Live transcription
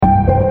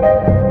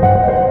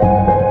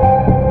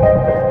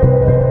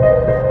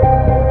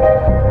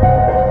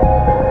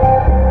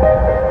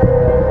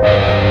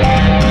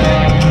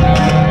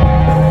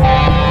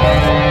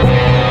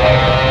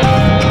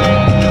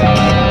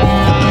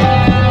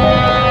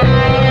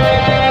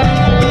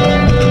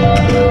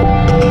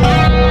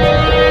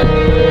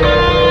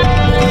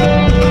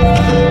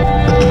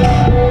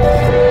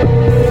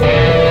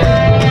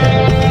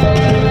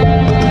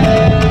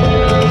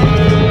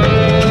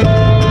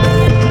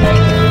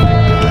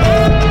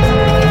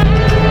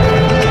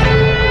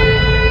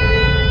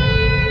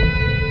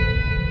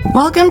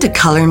Welcome to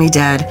Color Me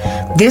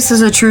Dead. This is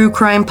a true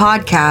crime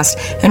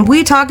podcast, and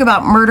we talk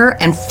about murder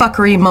and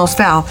fuckery most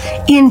foul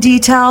in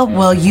detail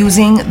while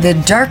using the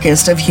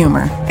darkest of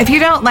humor. If you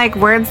don't like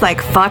words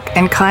like fuck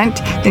and cunt,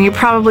 then you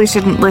probably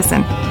shouldn't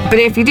listen. But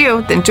if you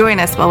do, then join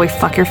us while we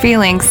fuck your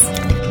feelings.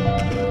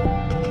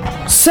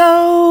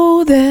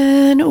 So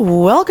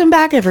then, welcome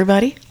back,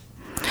 everybody.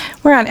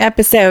 We're on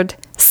episode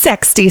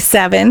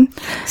 67.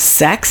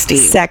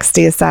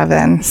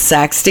 67.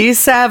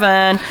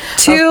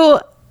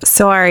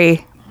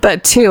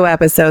 Two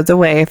episodes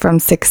away from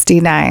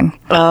 69.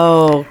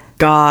 Oh,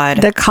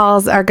 God. The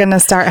calls are going to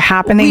start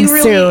happening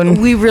soon.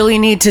 We really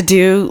need to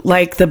do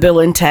like the Bill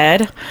and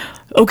Ted.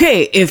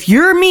 Okay, if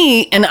you're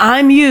me and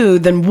I'm you,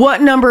 then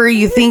what number are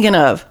you thinking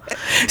of?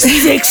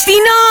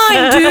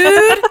 69,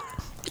 dude!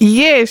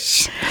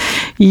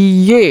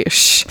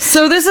 Yeesh.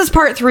 So this is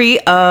part 3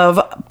 of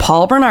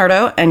Paul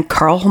Bernardo and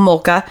Carl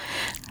Homolka,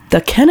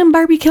 the Ken and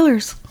Barbie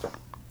killers.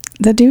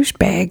 The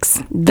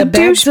douchebags. The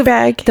bags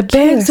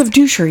of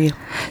douchery.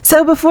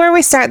 So before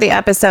we start the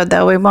episode,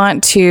 though, we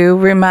want to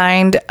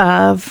remind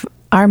of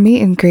our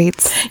meet and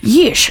greets.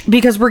 Yeesh,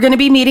 because we're going to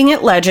be meeting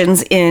at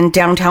Legends in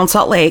downtown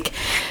Salt Lake.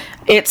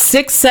 It's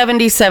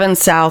 677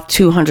 South,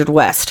 200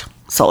 West,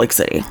 Salt Lake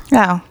City.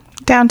 Oh,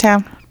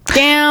 downtown.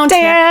 Downtown.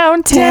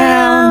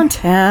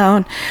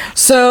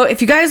 So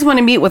if you guys want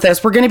to meet with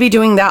us, we're going to be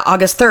doing that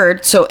August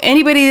 3rd. So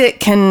anybody that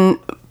can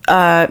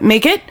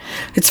make it,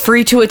 it's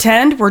free to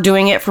attend. We're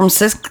doing it from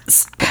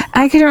 6.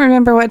 I couldn't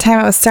remember what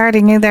time it was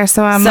starting either,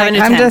 so I'm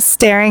just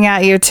staring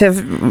at you to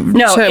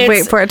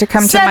wait for it to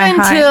come to my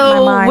mind. 7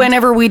 till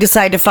whenever we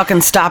decide to fucking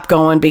stop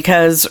going,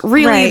 because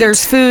really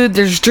there's food,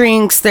 there's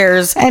drinks,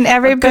 there's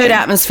a good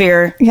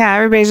atmosphere. Yeah,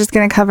 everybody's just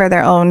going to cover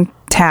their own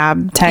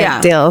tab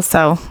type deal.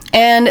 So,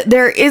 and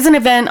there is an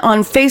event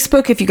on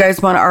Facebook if you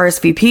guys want to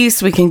RSVP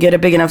so we can get a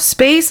big enough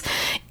space.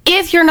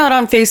 If you're not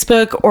on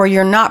Facebook or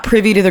you're not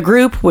privy to the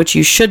group, which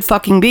you should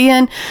fucking be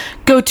in,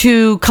 go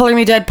to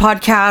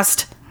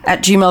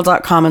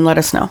colormeddeadpodcast@gmail.com and let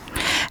us know.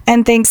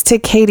 And thanks to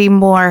Katie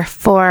Moore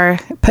for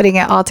putting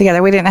it all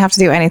together. We didn't have to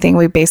do anything.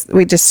 We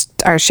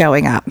just are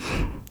showing up.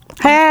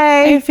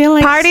 Hey, I feel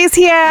like party's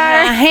here.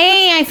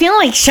 Hey, I feel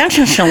like such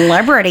a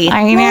celebrity.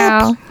 I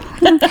know.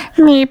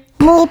 Meep.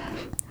 Meep.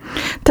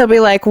 They'll be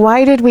like,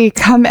 why did we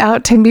come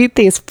out to meet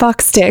these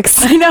fuck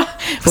sticks? I know.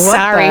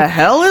 Sorry. What the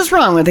hell is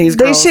wrong with these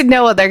girls? They should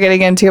know what they're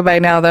getting into by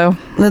now, though.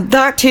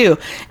 That too.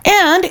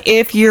 And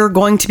if you're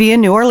going to be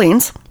in New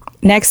Orleans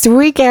next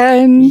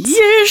weekend,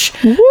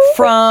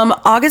 from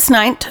August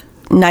 9th,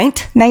 the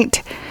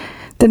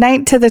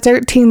 9th to the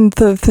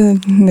 13th of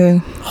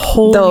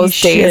those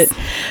shit. Days.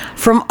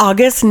 From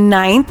August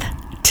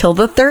 9th till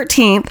the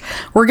 13th,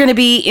 we're going to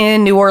be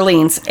in New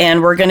Orleans,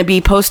 and we're going to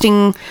be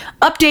posting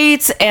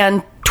updates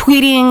and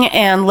tweeting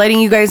and letting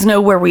you guys know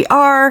where we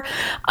are.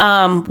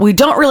 We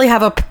don't really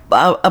have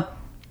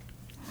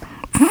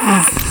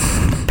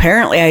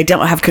apparently I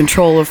don't have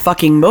control of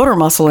fucking motor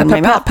muscle in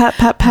my mouth.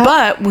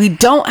 But we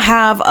don't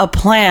have a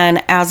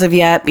plan as of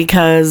yet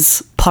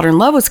because Potter and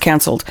Love was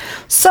canceled.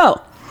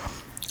 So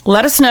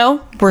let us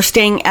know. We're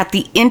staying at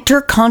the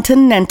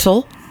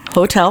Intercontinental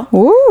Hotel.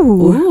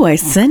 Ooh, I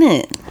said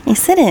it.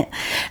 If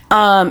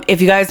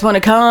you guys want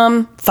to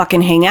come,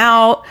 fucking hang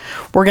out.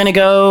 We're going to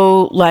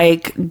go,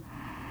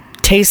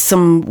 taste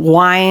some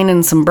wine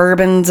and some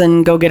bourbons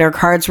and go get our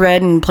cards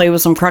read and play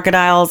with some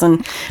crocodiles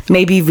and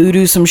maybe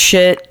voodoo some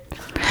shit.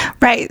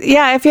 Right.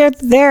 Yeah, if you're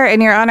there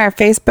and you're on our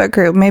Facebook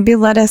group, maybe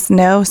let us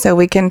know so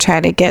we can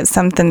try to get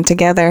something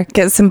together.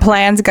 Get some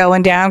plans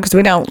going down, because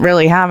we don't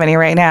really have any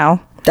right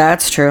now.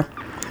 That's true.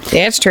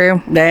 That's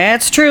true.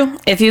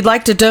 If you'd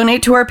like to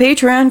donate to our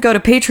Patreon, go to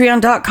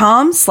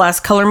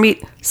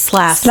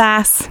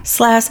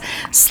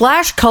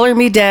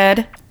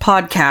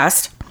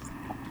patreon.com/colormedead/colormedeadpodcast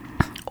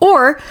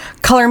or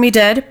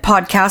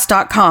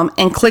colormedeadpodcast.com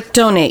and click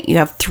donate. You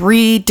have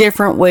 3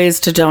 different ways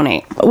to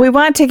donate. We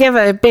want to give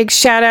a big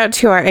shout out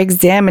to our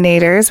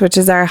examinators, which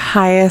is our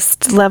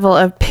highest level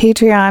of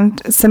Patreon: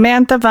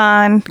 Samantha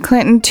Vaughn,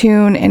 Clinton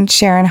Toon, and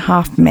Sharon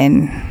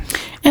Hoffman.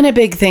 And a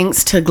big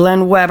thanks to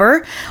Glenn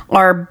Weber,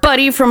 our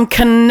buddy from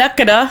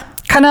Canada.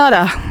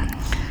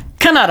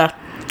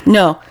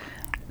 No,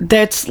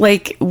 that's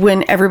like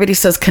when everybody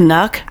says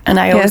Canuck, and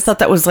I always thought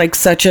that was like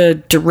such a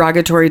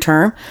derogatory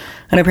term,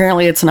 and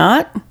apparently it's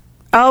not.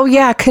 Oh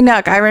yeah,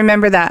 Canuck. I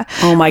remember that.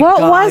 Oh my God.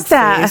 What was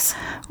that? Face.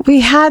 We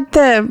had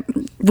the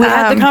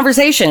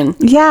conversation.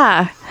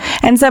 Yeah.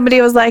 And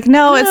somebody was like,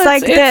 no, it's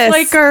like this. It's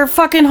like our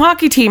fucking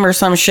hockey team or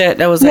some shit.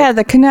 That was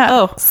the Canucks.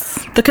 Oh,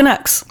 the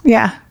Canucks.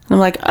 Yeah. I'm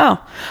like, oh.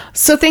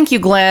 So thank you,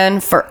 Glenn,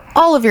 for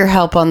all of your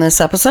help on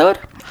this episode.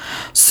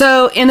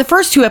 So in the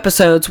first 2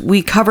 episodes,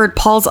 we covered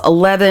Paul's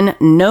 11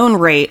 known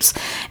rapes.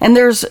 And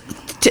there's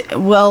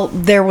Well,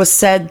 there was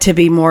said to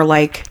be more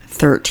like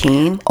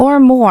 13 or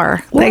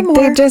more.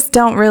 They just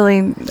don't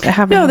really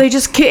have. No, they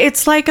just.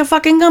 It's like a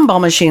fucking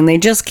gumball machine. They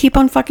just keep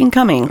on fucking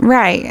coming.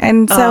 Right,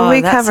 and so we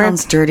that covered.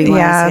 Sounds dirty.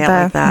 When I say it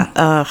like that.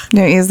 Ugh.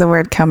 Don't use the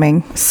word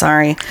coming.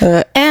 Sorry.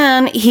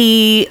 And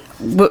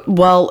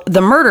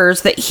the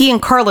murders that he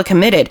and Carla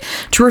committed.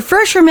 To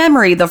refresh your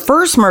memory, the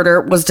first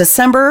murder was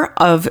December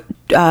of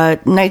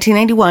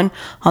 1991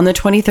 on the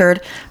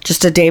 23rd,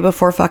 just a day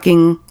before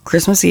fucking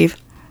Christmas Eve.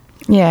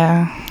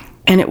 Yeah.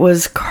 And it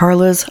was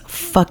Carla's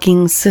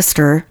fucking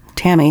sister,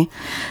 Tammy,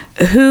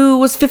 who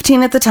was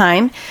 15 at the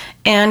time.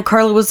 And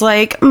Carla was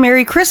like,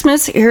 Merry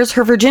Christmas, here's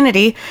her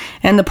virginity.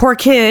 And the poor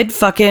kid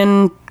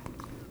fucking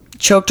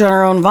choked on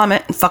her own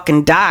vomit and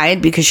fucking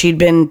died because she'd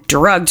been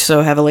drugged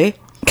so heavily.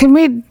 Can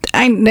we,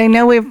 I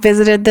know we've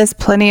visited this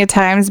plenty of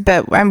times,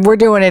 but we're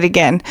doing it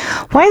again.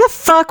 Why the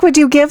fuck would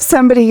you give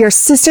somebody your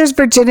sister's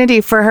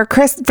virginity for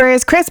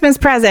his Christmas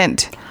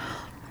present?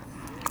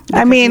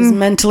 Because he's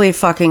mentally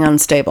fucking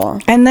unstable.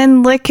 And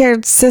then lick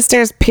your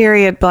sister's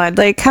period blood.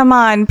 Like, come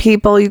on,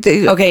 people.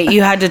 Okay,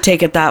 you had to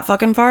take it that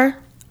fucking far?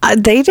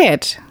 They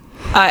did.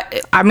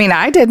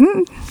 I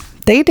didn't.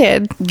 They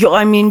did.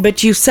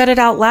 But you said it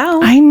out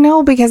loud. I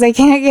know, because I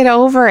can't get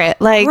over it.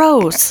 Like,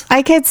 gross.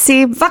 I could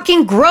see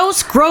fucking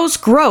gross.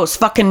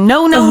 Fucking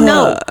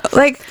no.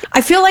 Like,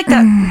 I feel like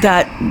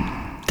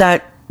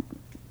that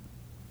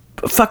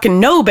fucking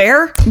no,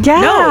 bear.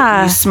 Yeah.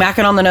 No. You smack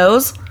it on the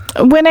nose.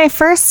 When I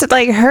first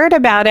heard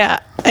about it,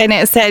 and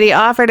it said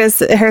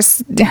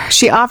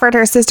she offered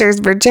her sister's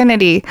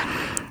virginity,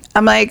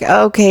 I'm like,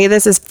 okay,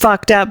 this is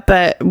fucked up,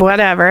 but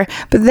whatever.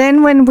 But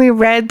then when we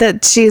read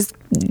that she's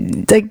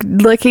like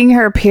licking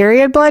her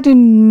period blood,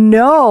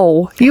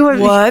 no, you're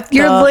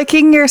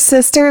licking your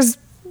sister's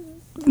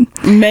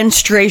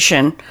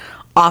menstruation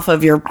off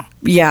of your,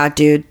 yeah,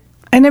 dude.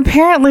 And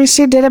apparently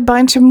she did a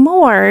bunch of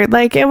more.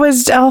 Like, it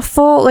was a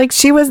full, like,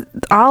 she was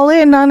all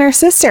in on her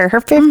sister,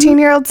 her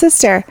 15-year-old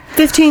sister.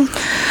 15.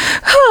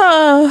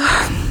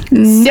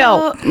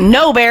 No.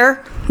 No,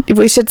 bear.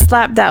 We should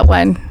slap that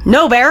one.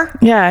 No, bear.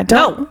 Yeah,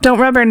 don't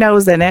rub her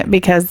nose in it,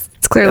 because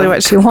it's clearly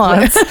what she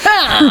wants.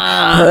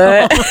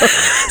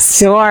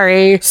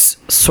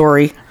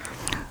 Sorry.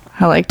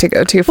 I like to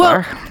go too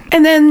far.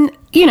 And then,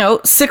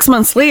 6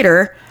 months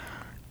later,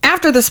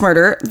 after this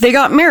murder, they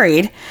got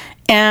married.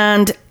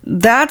 And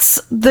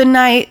that's the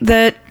night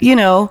that,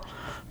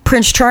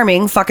 Prince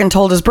Charming fucking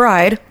told his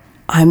bride,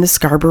 I'm the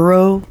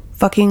Scarborough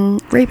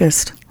fucking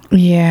rapist.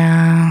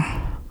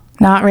 Yeah.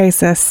 Not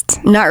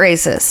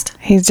racist.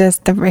 He's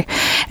just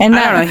and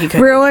that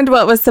ruined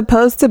what was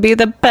supposed to be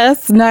the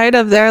best night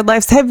of their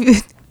lives.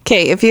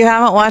 Okay, if you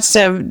haven't watched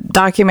a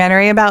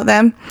documentary about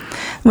them,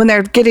 when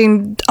they're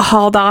getting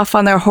hauled off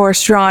on their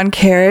horse-drawn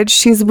carriage,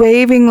 she's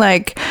waving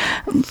like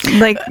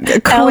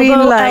a queen,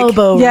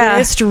 elbow,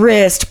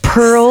 wrist,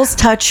 pearls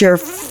touch your.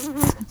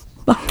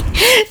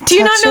 Do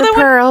you not know that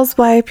pearls?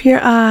 Wipe your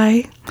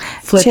eye.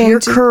 Flip your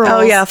curls.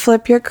 Oh yeah,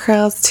 flip your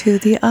curls to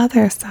the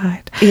other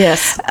side.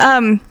 Yes.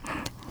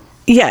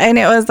 Yeah, and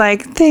it was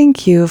like,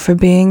 thank you for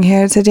being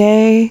here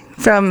today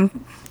from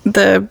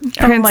the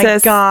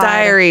Princess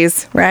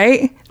Diaries,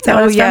 right?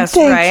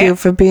 Thank you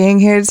for being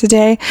here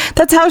today.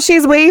 That's how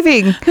she's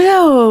waving.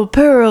 No,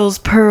 pearls.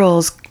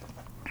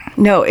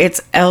 No,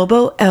 it's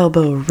elbow,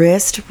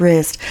 wrist,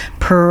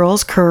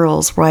 pearls,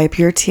 curls, wipe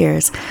your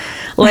tears.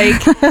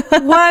 Like,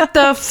 what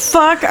the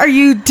fuck are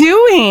you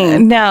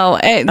doing? No,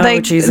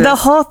 the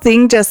whole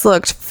thing just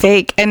looked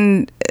fake,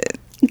 and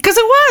because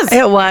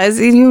it was.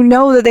 You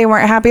know that they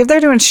weren't happy. If they're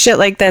doing shit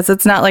like this,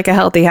 it's not like a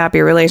healthy,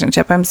 happy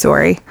relationship. I'm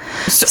sorry.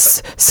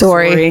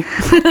 Sorry.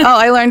 Oh,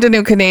 I learned a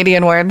new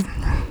Canadian word.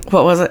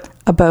 What was it?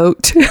 A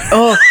boat.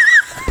 Oh.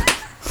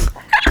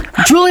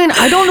 Julian,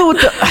 I don't know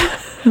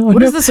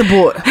what is this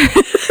about?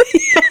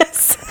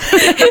 Yes.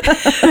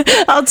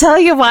 I'll tell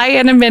you why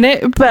in a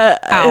minute, but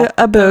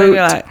a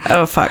boat.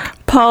 Oh, fuck.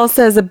 Paul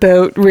says a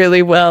boat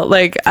really well.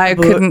 Like, I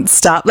couldn't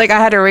stop. Like, I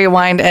had to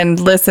rewind and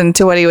listen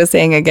to what he was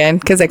saying again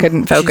because I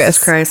couldn't focus.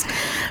 Jesus Christ.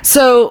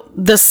 So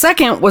the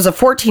second was a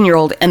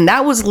 14-year-old, and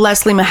that was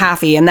Leslie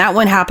Mahaffey, and that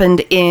one happened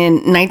in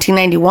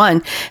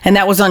 1991, and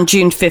that was on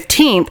June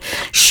 15th.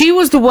 She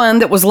was the one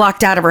that was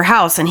locked out of her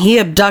house, and he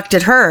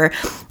abducted her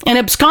and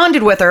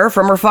absconded with her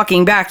from her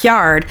fucking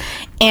backyard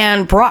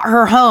and brought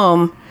her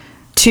home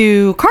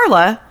to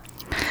Carla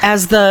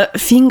as the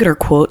finger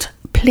quote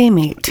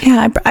playmate.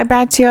 Yeah, I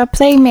brought you a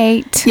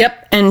playmate.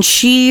 Yep, and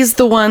she's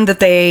the one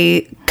that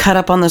they cut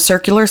up on the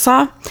circular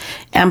saw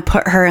and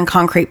put her in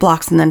concrete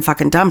blocks and then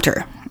fucking dumped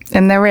her.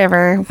 In the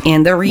river.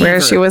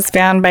 Where she was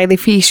found by the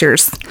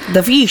Fishers.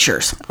 The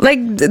Fishers. Like,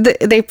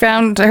 they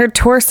found her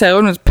torso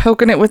and was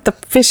poking it with the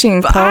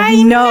fishing pole.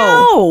 I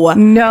know.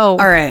 No.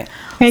 All right.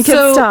 I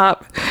can't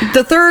stop.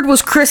 The third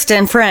was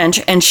Kristen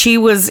French, and she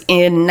was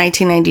in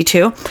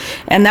 1992,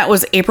 and that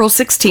was April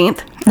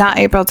 16th. Not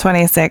April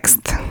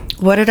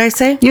 26th. What did I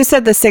say? You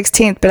said the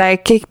 16th, but I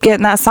keep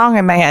getting that song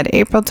in my head.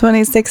 April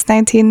 26th,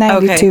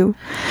 1992.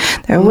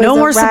 Okay. There was no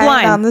more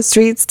Sublime on the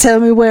streets. Tell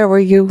me, where were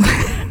you?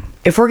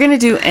 If we're going to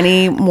do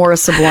any more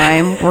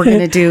Sublime, we're going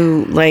to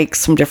do like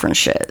some different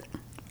shit.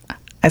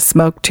 I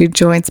smoked 2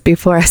 joints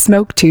before I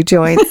smoked 2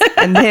 joints,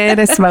 and then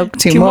I smoked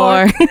 2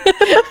 more.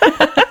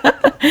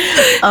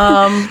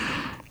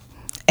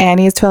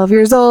 Annie is 12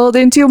 years old,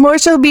 and 2 more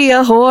she'll be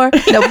a whore.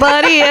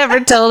 Nobody ever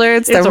told her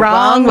it's the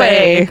wrong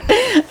way.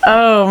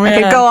 Oh, man.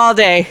 I could go all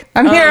day.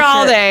 I'm here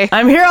all day.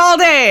 I'm here all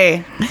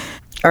day.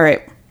 All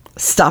right.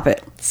 Stop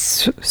it.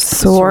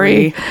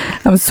 Sorry.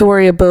 I'm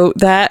sorry about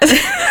that.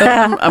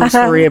 I'm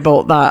sorry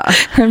about that.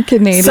 I'm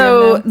Canadian.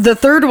 So the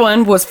third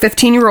one was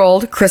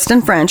 15-year-old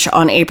Kristen French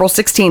on April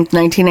 16th,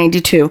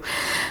 1992.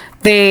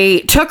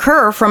 They took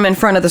her from in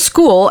front of the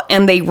school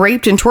and they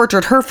raped and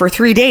tortured her for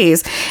 3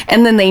 days.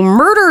 And then they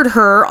murdered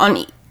her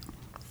on...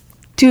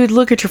 Dude,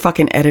 look at your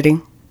fucking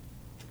editing.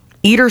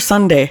 Eater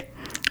Sunday.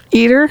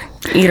 Eater?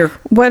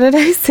 What did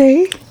I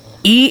say?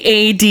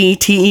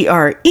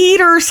 Eadter.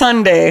 Eater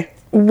Sunday.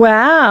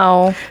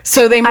 Wow.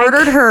 So they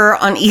murdered her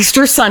on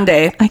Easter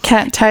Sunday. I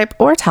can't type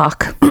or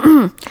talk.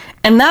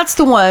 And that's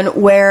the one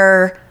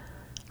where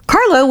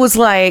Carla was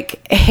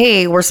like,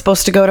 hey, we're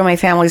supposed to go to my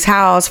family's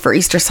house for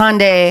Easter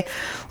Sunday.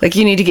 Like,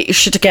 you need to get your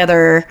shit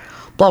together,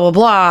 blah, blah,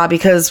 blah,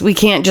 because we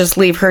can't just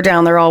leave her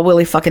down there all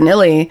willy fucking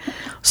nilly.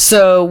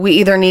 So we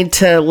either need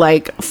to,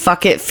 like,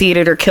 fuck it, feed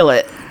it, or kill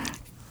it.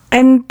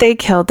 And they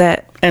killed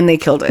it.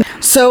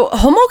 So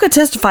Homolka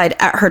testified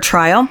at her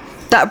trial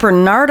that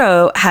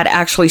Bernardo had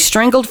actually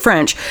strangled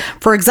French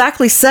for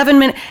exactly 7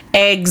 minutes.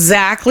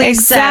 Exactly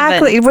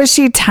 7. Was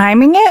she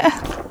timing it?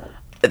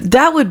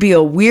 That would be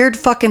a weird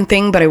fucking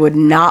thing, but I would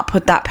not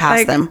put that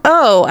past them.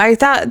 Oh, I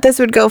thought this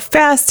would go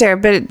faster,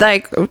 but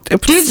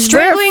dude,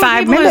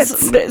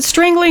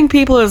 strangling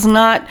people is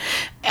not,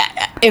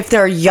 if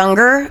they're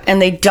younger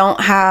and they don't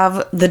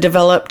have the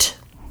developed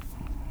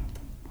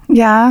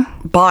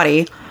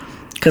body.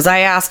 Because I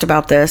asked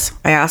about this.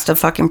 I asked a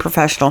fucking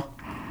professional.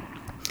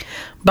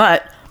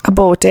 But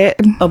about it.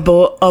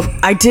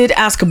 I did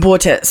ask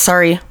about it.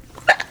 Sorry.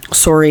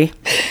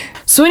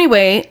 So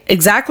anyway,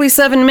 exactly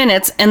 7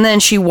 minutes, and then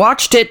she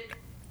watched it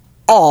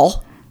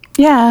all.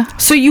 Yeah.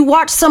 So you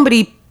watch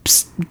somebody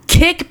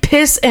kick,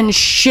 piss, and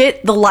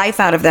shit the life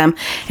out of them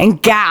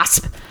and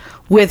gasp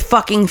with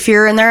fucking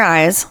fear in their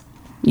eyes.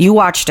 You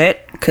watched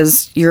it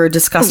because you're a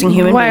disgusting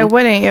human being. Why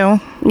wouldn't you?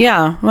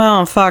 Yeah,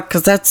 well, fuck,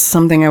 because that's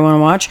something I want to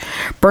watch.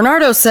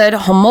 Bernardo said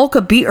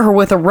Homolka beat her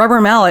with a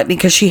rubber mallet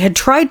because she had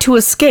tried to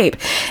escape,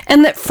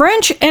 and that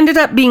French ended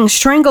up being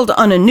strangled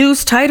on a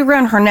noose tied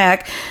around her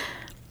neck,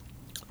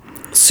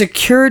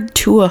 secured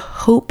to a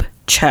hope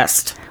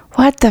chest.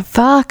 What the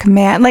fuck,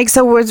 man? Like,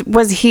 so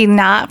was he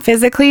not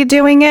physically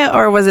doing it,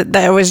 or was it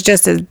that it was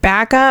just his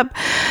backup?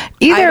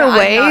 Either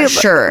way, I'm not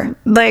sure.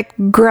 Like,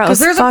 gross. Because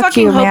there's a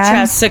fucking hope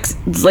chest,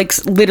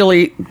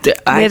 literally.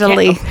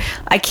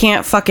 I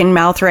can't fucking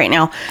mouth right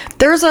now.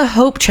 There's a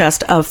hope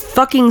chest of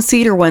fucking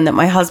cedar one that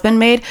my husband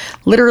made,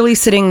 literally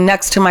sitting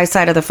next to my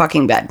side of the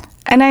fucking bed.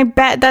 And I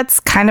bet that's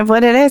kind of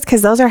what it is,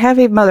 because those are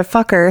heavy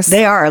motherfuckers.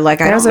 They are.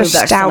 Like, I don't move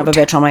that son of a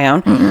bitch on my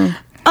own.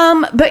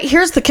 Mm-mm. But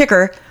here's the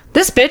kicker.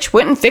 This bitch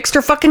went and fixed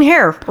her fucking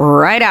hair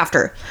right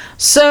after.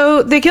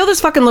 So they kill this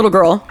fucking little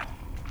girl.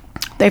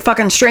 They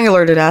fucking strangle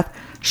her to death.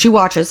 She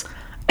watches.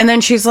 And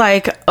then she's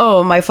like,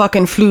 oh, my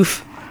fucking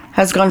floof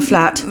has gone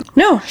flat.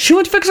 No, she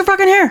went to fix her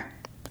fucking hair.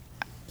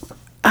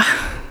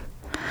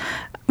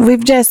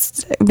 We've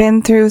just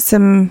been through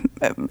some,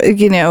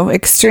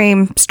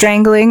 extreme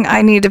strangling.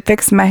 I need to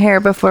fix my hair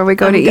before we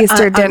go to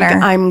Easter dinner.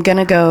 I'm going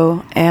to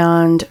go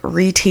and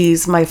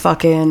re-tease my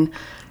fucking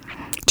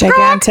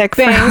gigantic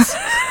face.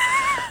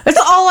 That's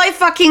all I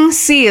fucking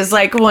see is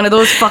like one of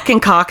those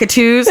fucking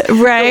cockatoos.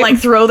 Right. That, like,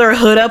 throw their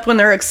hood up when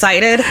they're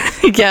excited.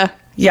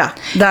 Yeah,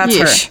 that's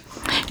her.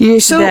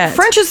 So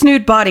French's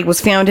nude body was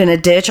found in a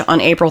ditch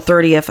on April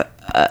 30th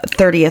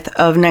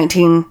of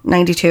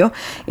 1992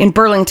 in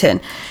Burlington.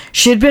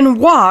 She had been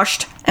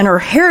washed and her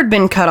hair had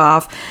been cut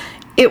off.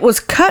 It was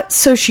cut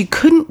so she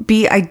couldn't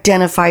be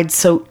identified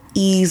so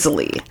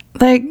easily.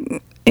 Like,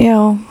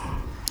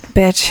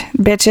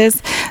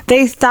 bitches.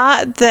 They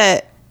thought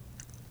that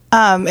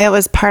it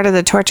was part of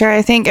the torture,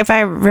 I think, if I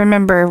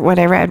remember what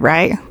I read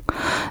right.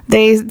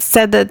 They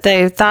said that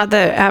they thought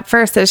that at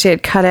first that she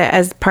had cut it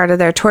as part of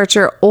their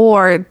torture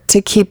or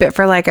to keep it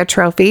for like a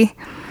trophy.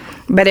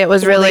 But it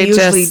was really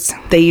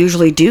they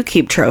usually do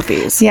keep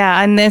trophies.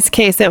 Yeah, in this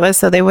case it was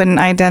so they wouldn't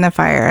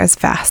identify her as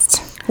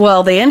fast.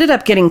 Well, they ended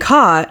up getting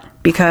caught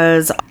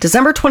because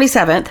December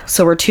 27th,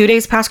 so we're 2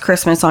 days past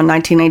Christmas on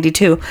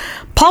 1992,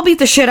 Paul beat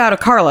the shit out of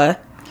Carla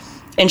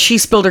and she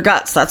spilled her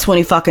guts. That's when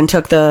he fucking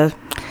took the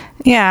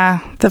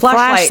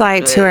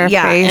flashlight to her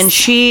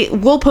face.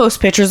 And we'll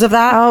post pictures of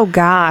that. Oh,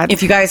 God.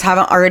 If you guys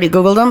haven't already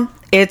Googled them,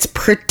 it's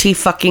pretty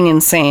fucking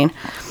insane.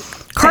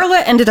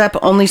 Carla ended up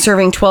only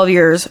serving 12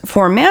 years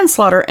for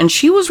manslaughter, and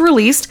she was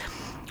released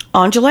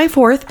on July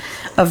 4th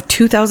of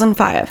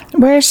 2005.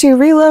 Where she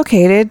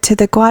relocated to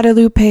the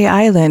Guadalupe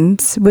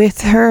Islands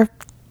with her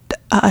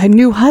a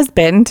new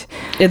husband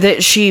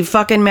that she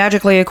fucking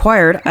magically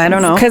acquired. I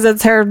don't know, because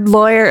it's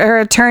her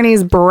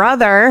attorney's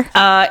brother.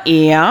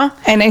 Yeah.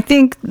 And I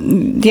think,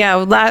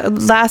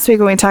 last week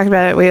when we talked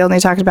about it, we only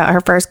talked about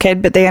her first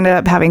kid, but they ended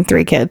up having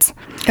 3 kids.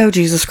 Oh,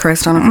 Jesus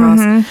Christ on a cross.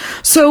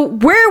 Mm-hmm. So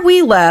where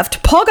we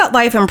left, Paul got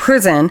life in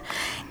prison,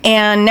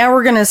 and now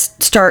we're gonna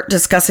start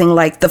discussing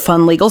like the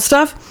fun legal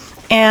stuff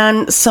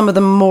and some of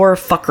the more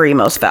fuckery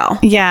most foul.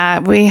 Yeah,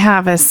 we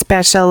have a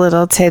special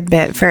little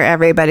tidbit for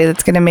everybody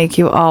that's going to make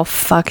you all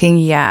fucking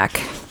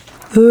yak.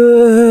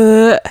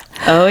 Oh,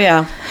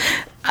 yeah.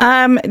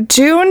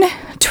 June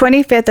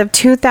 25th of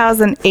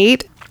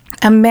 2008,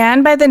 a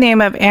man by the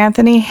name of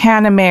Anthony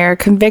Hannemeyer,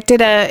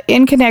 convicted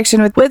in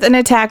connection with an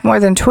attack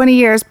more than 20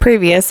 years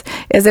previous,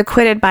 is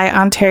acquitted by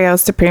Ontario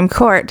Supreme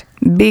Court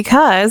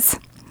because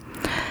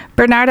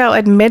Bernardo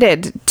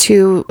admitted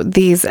to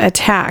these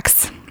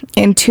attacks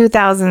in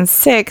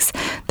 2006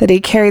 that he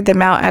carried them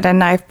out at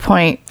knife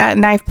point.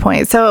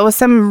 So it was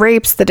some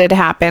rapes that had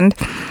happened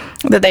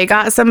that they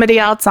got somebody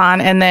else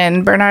on, and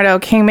then Bernardo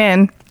came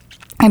in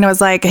and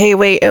was like, hey,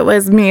 wait, it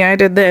was me, I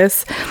did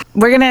this.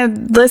 We're gonna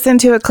listen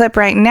to a clip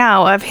right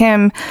now of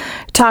him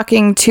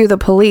talking to the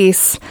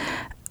police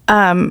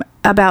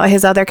about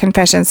his other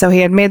confessions. So he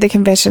had made the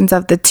confessions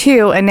of the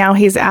 2, and now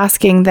he's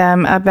asking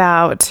them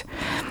about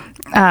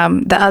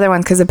the other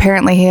ones, because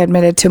apparently he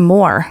admitted to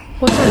more.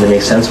 Does it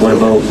make sense? What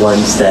about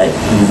ones that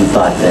you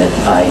thought that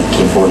I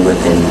came forward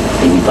with and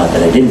you thought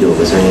that I didn't do it?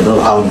 Was there any of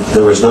those?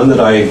 There was none that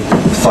I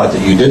thought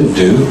that you didn't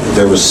do.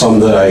 There was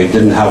some that I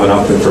didn't have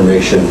enough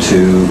information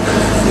to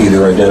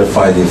either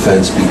identify the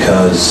offense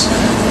because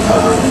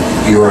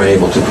you were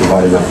unable to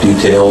provide enough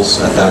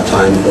details at that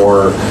time,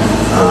 or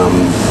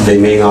they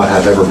may not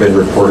have ever been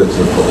reported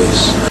to the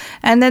police.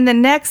 And then the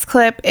next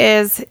clip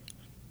is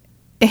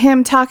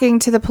him talking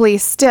to the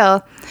police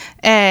still,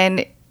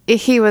 and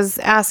he was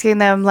asking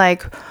them,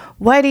 like,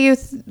 why do you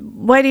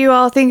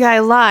all think I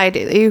lied?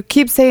 You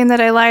keep saying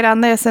that I lied on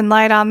this and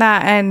lied on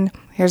that, and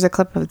here's a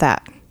clip of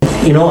that.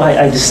 You know,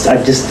 I'm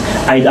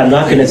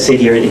not going to sit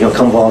here and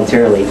come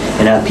voluntarily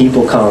and have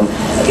people come.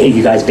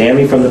 You guys ban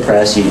me from the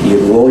press.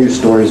 You roll your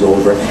stories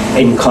over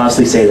and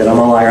constantly say that I'm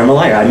a liar.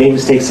 I made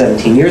mistakes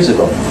 17 years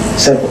ago.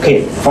 Said,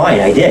 okay, fine,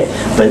 I did.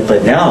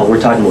 But now we're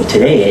talking about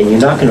today, and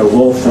you're not going to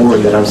roll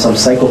forward that I'm some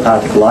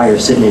psychopathic liar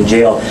sitting in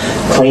jail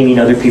claiming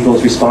other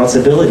people's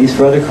responsibilities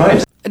for other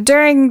crimes.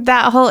 During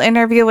that whole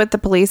interview with the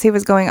police, he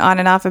was going on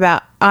and on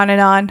about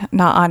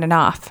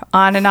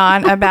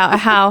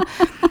how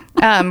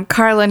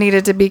Carla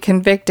needed to be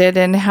convicted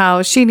and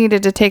how she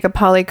needed to take a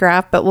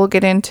polygraph, but we'll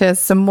get into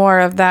some more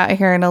of that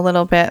here in a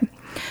little bit.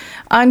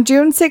 On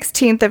June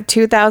 16th of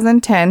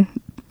 2010,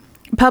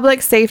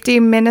 Public Safety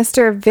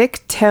Minister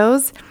Vic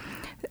Toes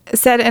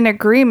said an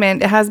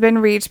agreement has been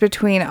reached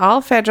between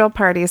all federal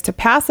parties to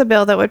pass a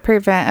bill that would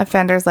prevent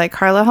offenders like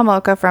Karla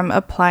Homolka from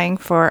applying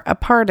for a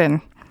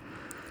pardon.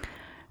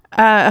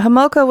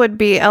 Homolka would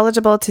be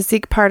eligible to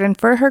seek pardon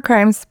for her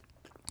crimes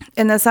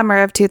in the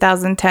summer of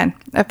 2010.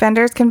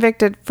 Offenders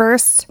convicted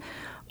first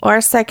or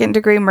second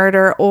degree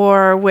murder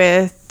or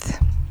with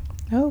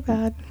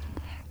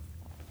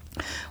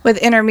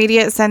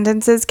intermediate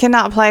sentences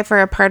cannot apply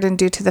for a pardon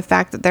due to the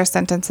fact that their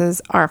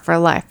sentences are for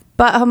life.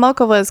 But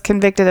Homolka was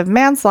convicted of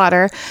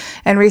manslaughter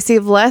and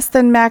received less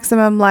than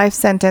maximum life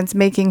sentence,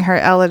 making her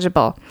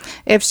eligible.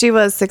 If she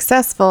was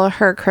successful,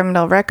 her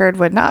criminal record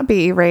would not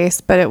be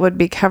erased, but it would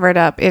be covered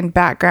up in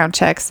background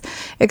checks,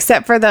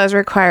 except for those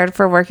required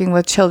for working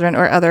with children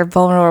or other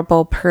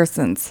vulnerable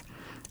persons.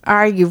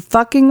 Are you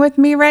fucking with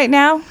me right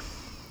now?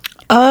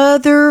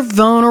 Other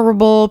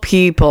vulnerable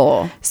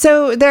people.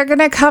 So they're going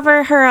to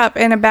cover her up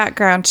in a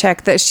background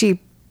check that she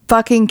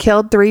fucking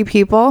killed 3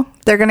 people.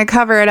 They're going to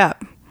cover it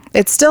up.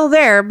 It's still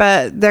there,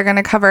 but they're going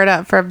to cover it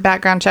up for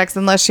background checks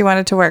unless she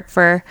wanted to work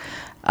for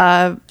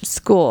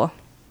school.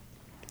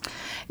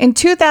 In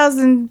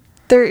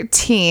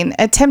 2013,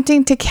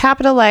 attempting to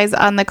capitalize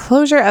on the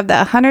closure of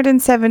the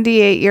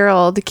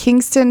 178-year-old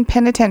Kingston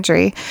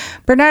Penitentiary,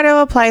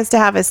 Bernardo applies to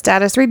have his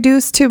status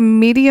reduced to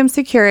medium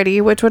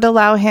security, which would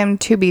allow him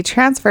to be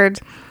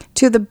transferred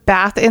to the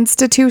Bath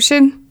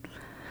Institution.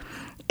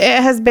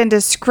 It has been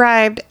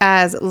described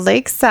as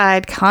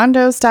lakeside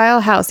condo-style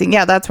housing.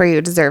 Yeah, that's where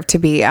you deserve to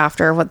be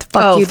after what the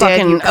fuck you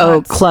did.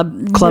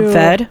 Club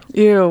Fed.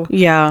 Ew.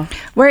 Yeah.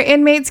 Where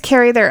inmates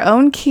carry their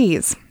own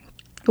keys.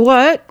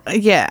 What?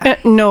 Yeah.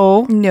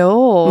 No.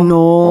 No.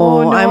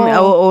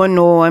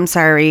 No. I'm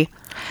sorry.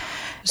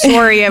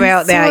 Sorry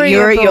about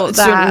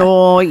that.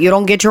 No, you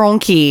don't get your own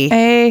key.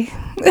 Hey.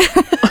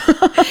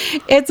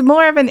 It's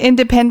more of an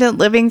independent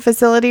living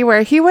facility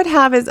where he would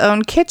have his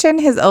own kitchen,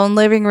 his own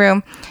living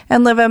room,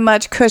 and live a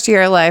much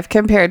cushier life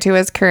compared to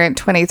his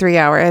current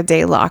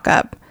 23-hour-a-day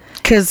lockup.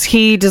 Because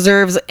he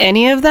deserves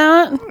any of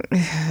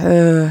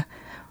that?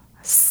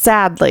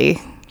 Sadly,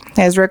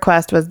 his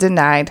request was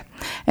denied,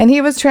 and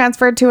he was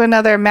transferred to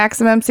another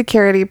maximum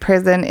security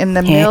prison in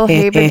the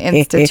Millhaven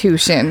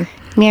Institution.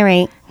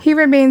 Mary. He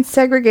remains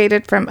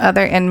segregated from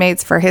other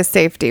inmates for his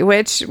safety,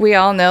 which we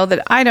all know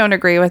that I don't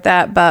agree with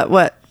that, but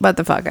what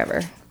the fuck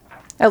ever.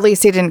 At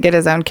least he didn't get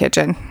his own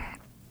kitchen.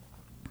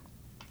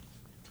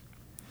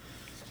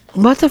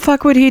 What the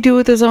fuck would he do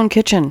with his own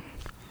kitchen?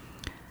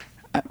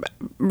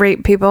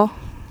 Rape people.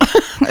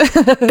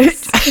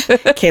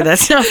 Okay,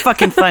 that's not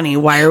fucking funny.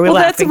 Why are we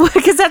laughing?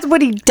 Because that's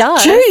what he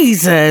does.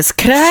 Jesus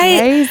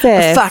Christ.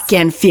 Jesus.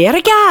 Fucking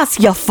Fergus,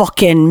 you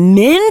fucking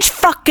minge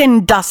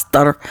fucking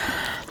duster.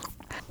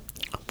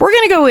 We're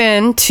going to go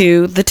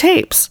into the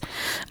tapes.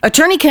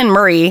 Attorney Ken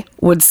Murray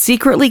would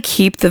secretly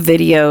keep the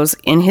videos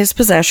in his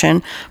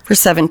possession for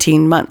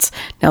 17 months.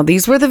 Now,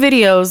 these were the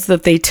videos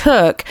that they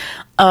took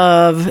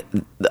of,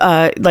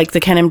 like,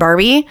 the Ken and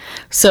Barbie.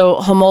 So,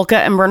 Homolka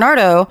and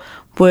Bernardo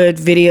would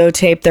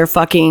videotape their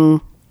fucking,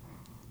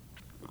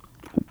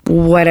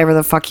 whatever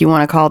the fuck you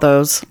want to call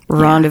those,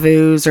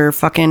 rendezvous or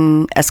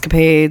fucking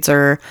escapades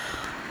or...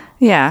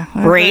 Yeah.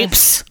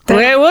 Rapes.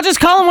 We'll just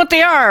call them what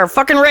they are.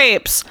 Fucking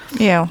rapes.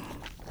 Yeah.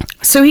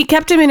 So he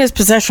kept him in his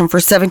possession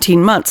for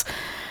 17 months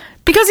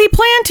because he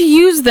planned to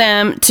use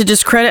them to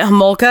discredit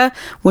Homolka,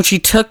 which he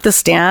took the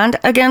stand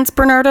against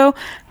Bernardo.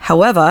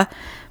 However,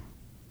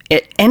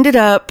 it ended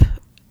up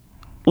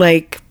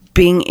like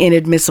being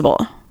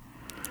inadmissible.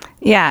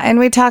 Yeah, and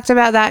we talked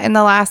about that in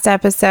the last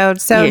episode.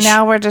 So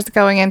now we're just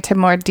going into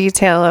more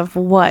detail of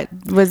what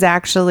was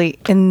actually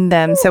in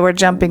them. So we're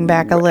jumping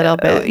back a little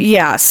bit.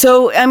 Yeah.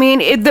 So, I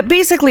mean,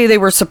 basically they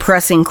were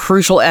suppressing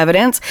crucial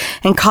evidence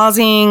and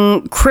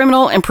causing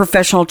criminal and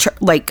professional,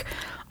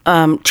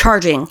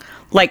 charging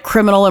like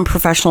criminal and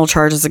professional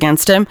charges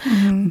against him.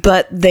 Mm-hmm.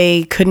 But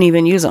they couldn't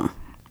even use them.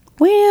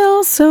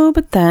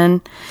 But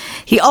then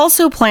he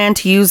also planned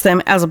to use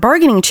them as a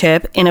bargaining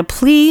chip in a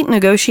plea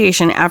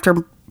negotiation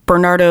after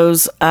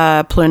Bernardo's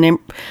preliminary.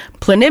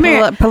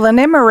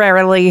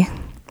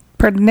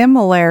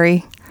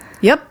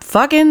 Yep,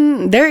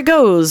 fucking there it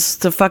goes.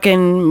 The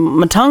fucking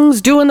my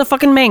tongue's doing the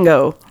fucking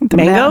mango. The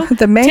mango.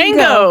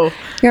 Tango.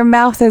 Your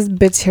mouth is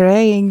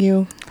betraying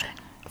you.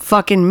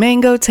 Fucking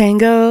mango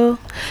tango.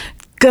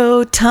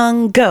 Go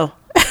tongue go.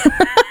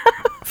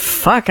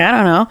 Fuck, I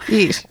don't know.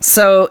 Yeesh.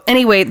 So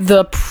anyway,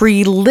 the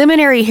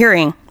preliminary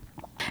hearing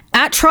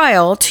at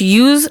trial to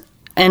use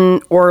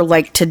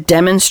to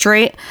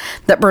demonstrate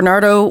that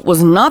Bernardo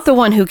was not the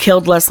one who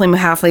killed Leslie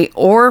Mahaffley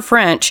or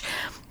French,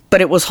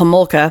 but it was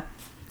Homolka,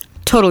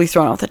 totally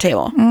thrown off the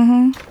table.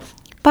 Mm-hmm.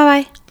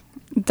 Bye-bye.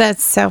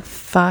 That's so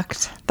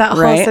fucked. That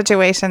whole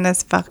situation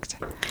is fucked.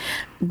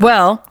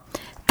 Well,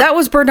 that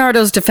was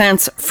Bernardo's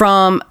defense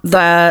from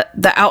the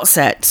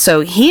outset.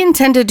 So he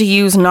intended to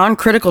use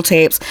non-critical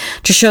tapes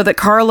to show that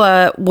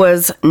Carla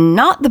was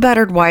not the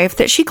battered wife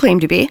that she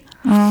claimed to be.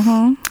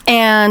 Mm-hmm.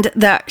 And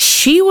that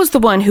she was the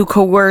one who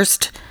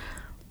coerced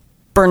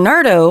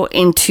Bernardo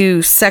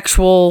into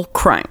sexual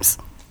crimes.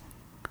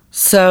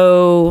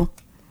 So,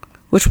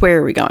 which way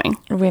are we going?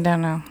 We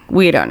don't know.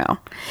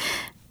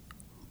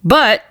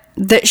 But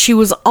that she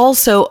was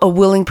also a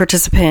willing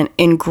participant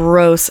in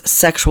gross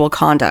sexual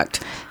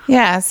conduct.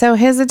 Yeah, so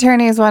his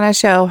attorneys want to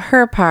show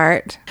her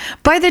part.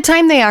 By the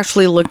time they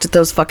actually looked at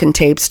those fucking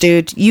tapes,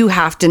 dude, you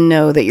have to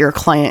know that your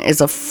client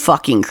is a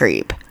fucking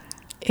creep.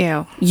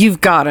 Ew.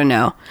 You've got to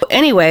know.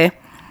 Anyway,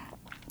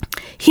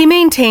 he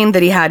maintained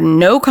that he had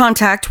no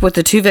contact with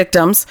the two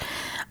victims.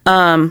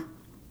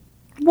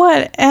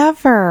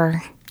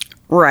 Whatever.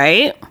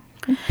 Right?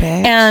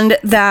 Bitch. And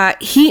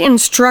that he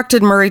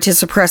instructed Murray to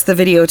suppress the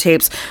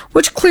videotapes,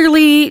 which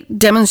clearly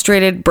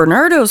demonstrated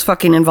Bernardo's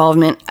fucking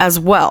involvement as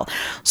well.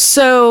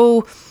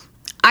 So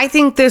I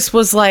think this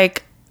was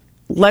like,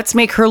 let's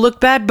make her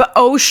look bad, but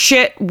oh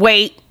shit,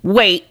 wait.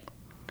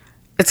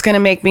 It's going to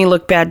make me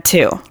look bad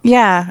too.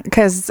 Yeah,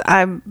 because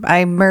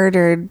I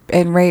murdered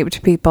and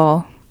raped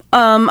people.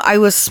 I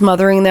was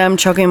smothering them,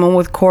 choking them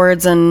with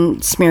cords,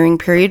 and smearing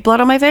period blood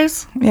on my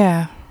face.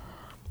 Yeah.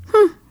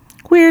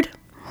 Weird.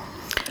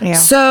 Yeah.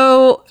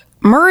 So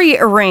Murray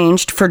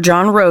arranged for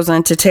John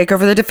Rosen to take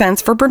over the defense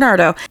for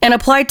Bernardo and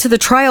applied to the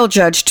trial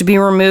judge to be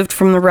removed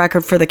from the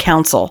record for the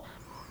counsel.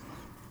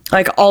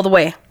 Like, all the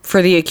way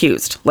for the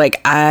accused. Like,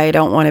 I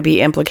don't want to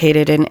be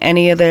implicated in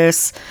any of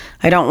this.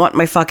 I don't want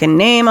my fucking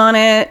name on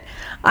it.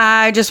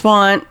 I just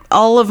want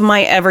all of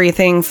my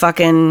everything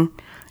fucking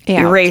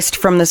erased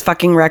from this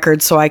fucking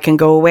record so I can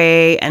go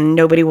away and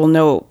nobody will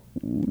know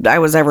I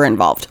was ever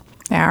involved.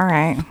 All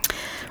right.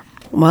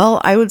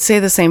 Well, I would say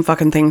the same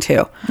fucking thing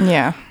too.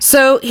 Yeah.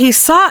 So he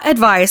sought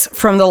advice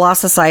from the Law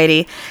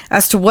Society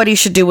as to what he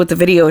should do with the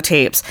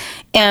videotapes,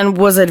 and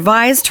was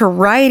advised in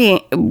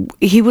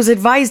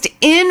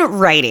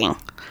writing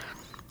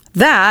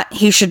that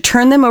he should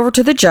turn them over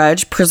to the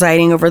judge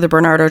presiding over the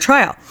Bernardo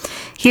trial.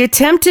 He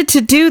attempted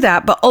to do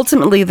that, but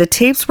ultimately the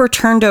tapes were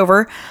turned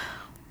over,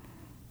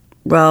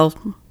 well,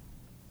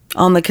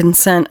 on the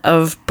consent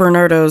of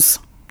Bernardo's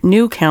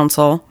new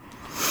counsel.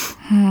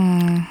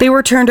 They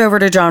were turned over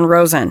to John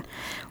Rosen.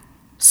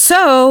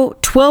 So,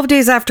 12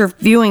 days after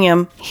viewing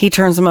him, he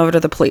turns them over to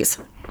the police.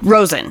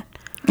 Rosen.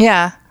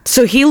 Yeah.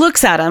 So he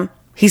looks at him.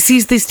 He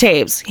sees these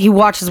tapes. He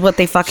watches what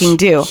they fucking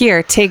do.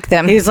 Here, take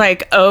them. He's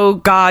like, oh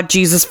God,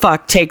 Jesus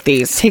fuck, take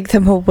these. Take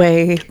them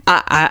away.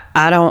 I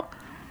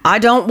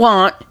don't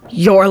want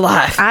your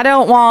life. I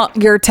don't want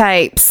your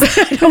tapes.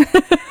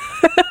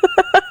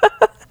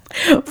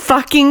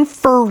 Fucking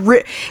for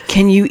real.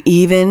 Can you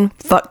even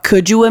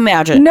could you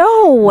imagine?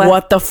 No.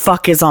 What the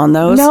fuck is on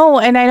those? No,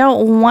 and I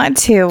don't want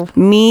to.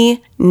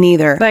 Me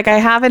neither. Like, I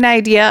have an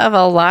idea of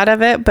a lot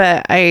of it,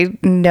 but I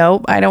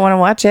don't want to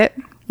watch it.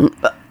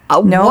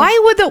 No.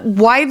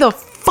 Why the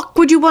fuck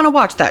would you want to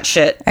watch that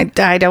shit?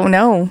 I don't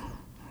know.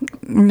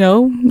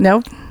 No.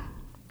 Nope.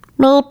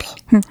 Nope.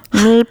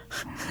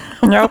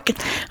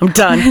 I'm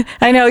done.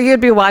 I know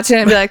you'd be watching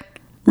it and be like,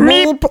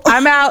 Meep,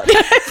 I'm out.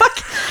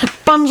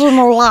 Bums in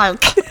the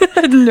like.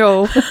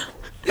 No.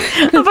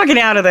 I'm fucking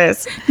out of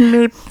this.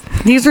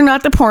 Meep. These are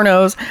not the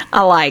pornos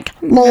I like.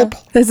 Meep.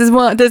 This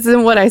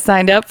isn't what I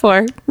signed up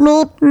for.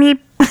 Meep. Meep.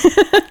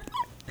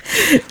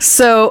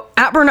 So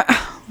at Bernardo,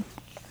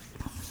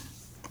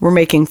 we're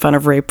making fun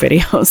of rape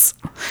videos.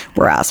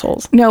 We're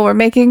assholes. No, we're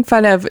making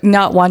fun of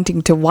not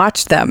wanting to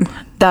watch them.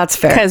 That's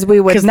fair. Because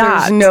we would not.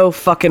 There's no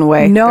fucking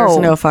way. No. There's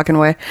no fucking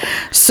way.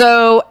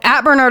 So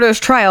at Bernardo's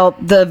trial,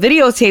 the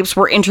videotapes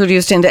were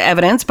introduced into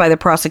evidence by the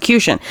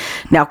prosecution.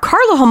 Now,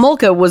 Karla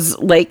Homolka was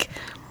like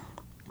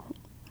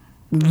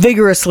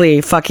vigorously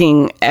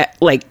fucking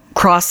like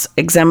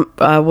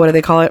what do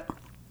they call it?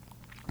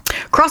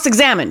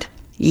 Cross-examined.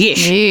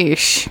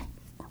 Yeesh.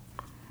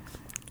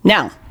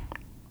 Now,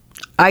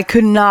 I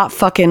could not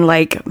fucking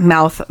like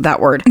mouth that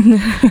word.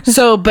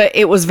 But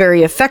it was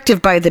very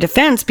effective by the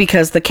defense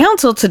because the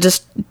counsel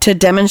to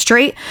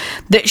demonstrate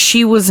that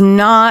she was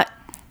not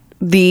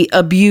the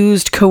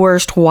abused,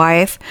 coerced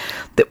wife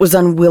that was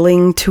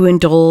unwilling to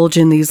indulge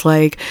in these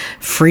like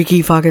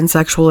freaky fucking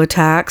sexual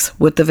attacks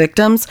with the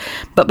victims,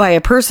 but by a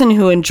person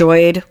who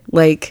enjoyed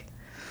like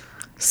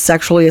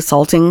sexually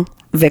assaulting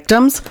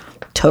victims.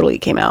 Totally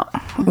came out.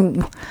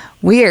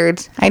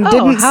 Weird. I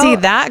didn't see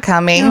that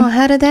coming. Oh,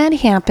 how did that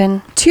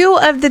happen? 2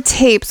 of the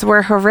tapes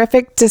were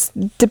horrific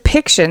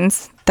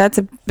depictions. That's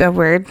a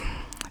word.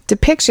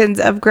 Depictions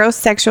of gross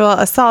sexual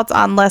assaults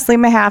on Leslie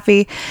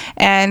Mahaffey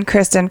and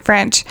Kristen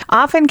French,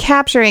 often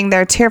capturing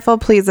their tearful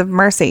pleas of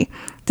mercy.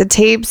 The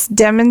tapes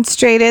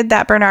demonstrated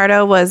that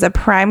Bernardo was a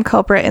prime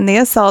culprit in the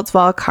assaults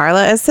while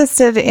Karla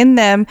assisted in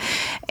them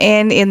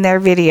and in their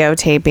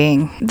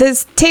videotaping.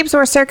 The tapes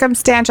were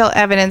circumstantial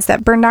evidence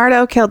that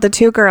Bernardo killed the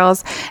 2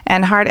 girls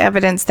and hard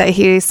evidence that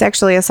he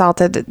sexually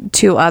assaulted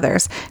 2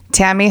 others,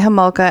 Tammy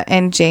Homolka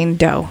and Jane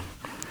Doe.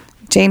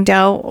 Jane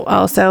Doe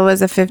also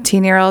was a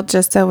 15-year-old,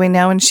 just so we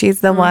know, and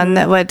she's the one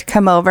that would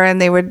come over and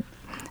they would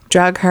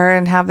drug her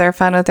and have their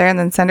fun with her and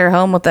then send her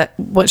home with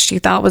what she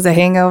thought was a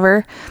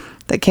hangover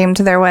that came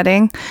to their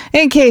wedding,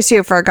 in case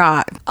you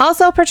forgot.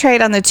 Also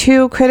portrayed on the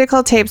 2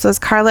 critical tapes was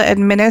Karla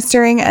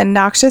administering a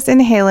noxious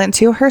inhalant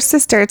to her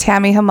sister,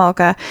 Tammy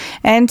Homolka,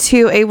 and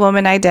to a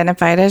woman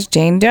identified as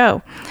Jane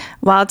Doe.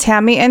 While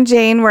Tammy and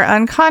Jane were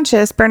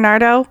unconscious,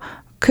 Bernardo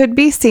could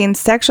be seen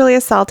sexually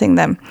assaulting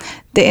them.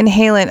 The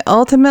inhalant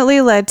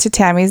ultimately led to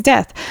Tammy's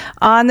death.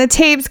 On the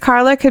tapes,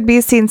 Karla could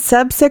be seen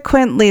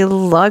subsequently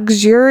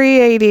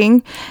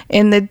luxuriating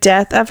in the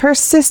death of her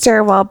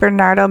sister while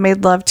Bernardo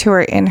made love to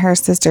her in her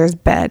sister's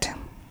bed.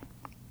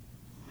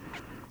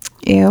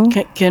 Ew.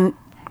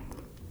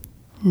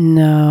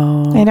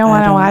 No. I don't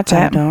want to watch it.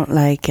 I don't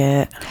like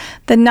it.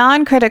 The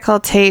non-critical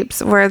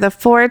tapes were the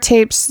 4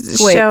 tapes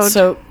showed...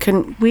 So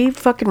can we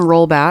fucking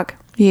roll back?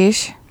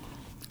 Yeesh.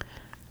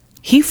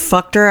 He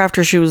fucked her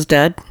after she was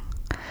dead?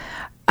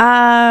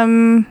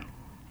 I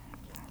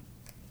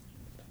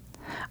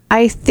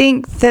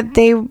think that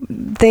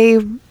they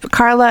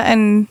Karla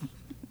and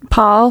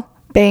Paul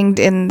banged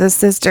in the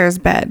sister's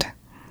bed.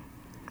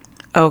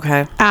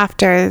 Okay.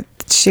 After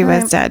she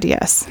was dead,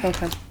 yes.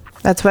 Okay.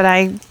 That's what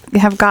I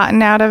have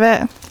gotten out of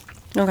it.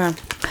 Okay.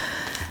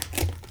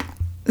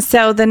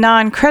 So the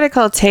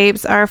non-critical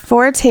tapes are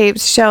 4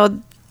 tapes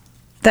showed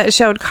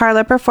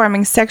Karla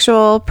performing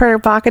sexual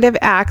provocative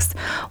acts,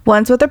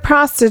 once with a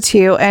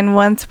prostitute and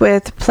once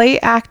with play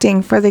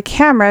acting for the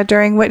camera,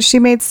 during which she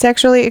made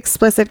sexually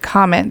explicit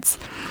comments.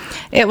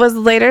 It was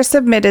later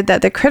submitted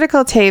that the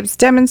critical tapes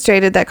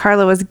demonstrated that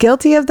Karla was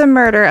guilty of the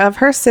murder of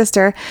her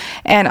sister,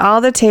 and all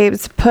the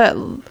tapes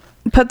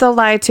put the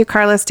lie to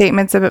Karla's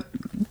statements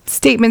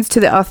to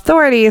the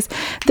authorities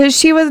that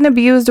she was an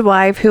abused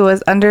wife who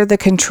was under the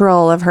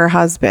control of her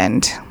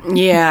husband.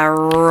 Yeah,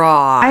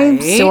 right.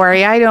 I'm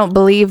sorry, I don't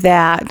believe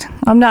that.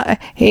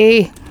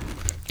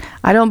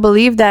 I don't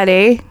believe that,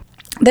 eh?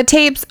 The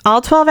tapes,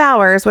 all 12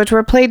 hours, which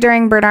were played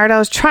during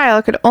Bernardo's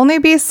trial, could only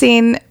be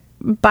seen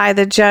by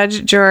the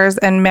judge, jurors,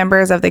 and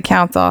members of the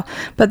council,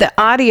 but the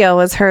audio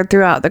was heard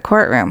throughout the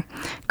courtroom.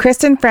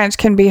 Kristen French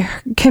can be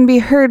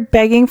heard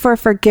begging for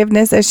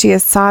forgiveness as she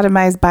is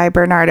sodomized by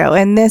Bernardo,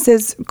 and this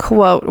is,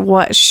 quote,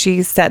 what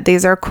she said.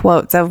 These are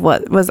quotes of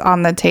what was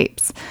on the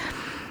tapes.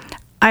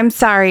 I'm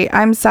sorry.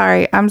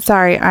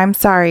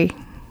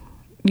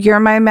 You're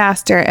my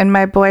master and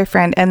my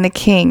boyfriend and the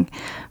king.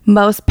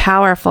 Most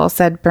powerful,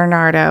 said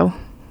Bernardo.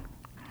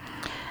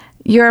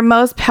 You're a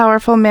most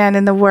powerful man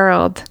in the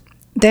world.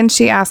 Then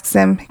she asks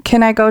him,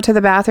 can I go to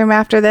the bathroom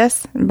after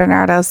this? And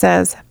Bernardo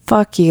says,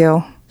 fuck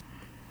you.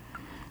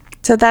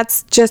 So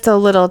that's just a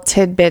little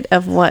tidbit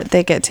of what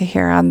they get to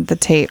hear on the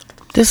tape.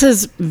 This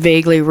is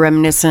vaguely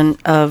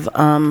reminiscent of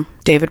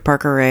David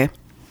Parker Ray.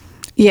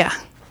 Yeah.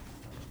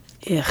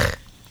 Ugh.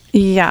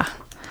 Yeah.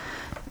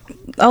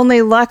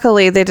 Only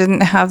luckily they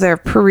didn't have their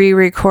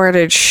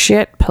pre-recorded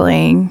shit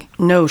playing.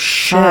 No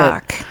shit.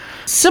 Fuck.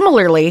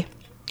 Similarly,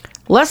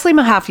 Leslie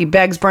Mahaffey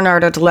begs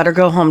Bernardo to let her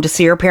go home to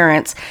see her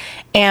parents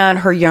and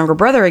her younger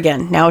brother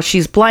again. Now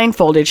she's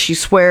blindfolded. She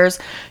swears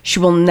she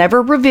will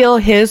never reveal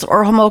his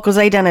or Homolka's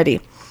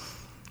identity.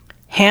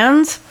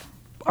 Hands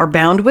are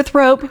bound with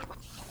rope.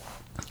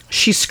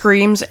 She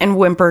screams and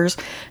whimpers,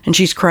 and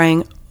she's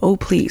crying, "Oh,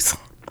 please."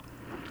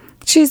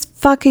 She's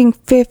fucking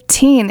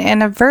 15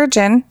 and a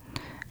virgin.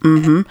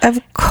 Mm-hmm.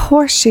 Of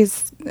course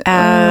she's...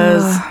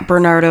 As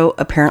Bernardo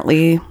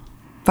apparently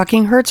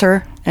fucking hurts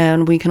her,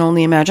 and we can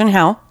only imagine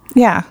how.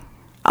 Yeah.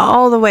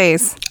 All the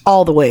ways.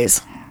 All the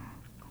ways.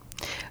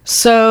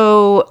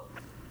 So...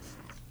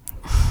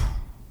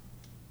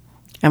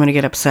 I'm going to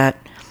get upset.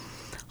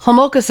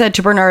 Homolka said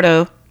to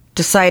Bernardo,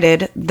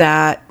 decided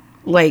that,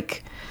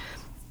 like,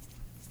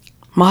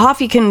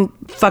 Mahaffey can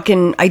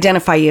fucking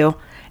identify you,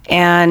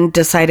 and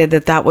decided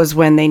that that was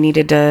when they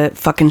needed to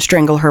fucking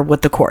strangle her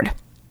with the cord.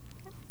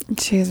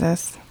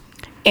 Jesus.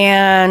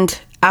 And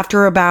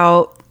after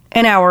about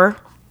an hour,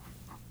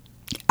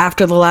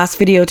 after the last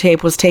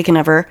videotape was taken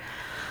of her,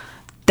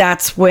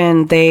 that's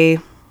when they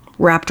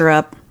wrapped her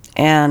up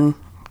and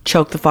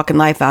choked the fucking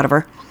life out of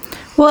her.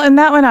 Well, and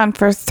that went on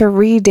for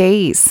 3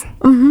 days.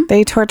 Mm-hmm.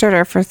 They tortured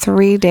her for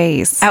 3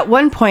 days. At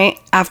one point,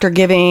 after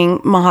giving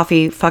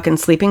Mahaffey fucking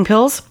sleeping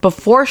pills,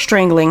 before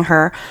strangling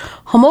her,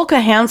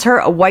 Homolka hands her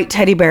a white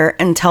teddy bear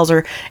and tells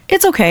her,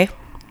 "It's okay.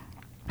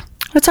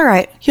 It's all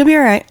right. You'll be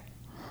all right.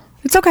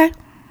 It's okay."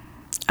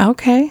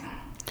 Okay.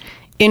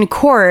 In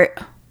court,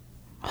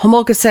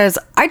 Homolka says,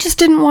 "I just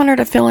didn't want her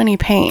to feel any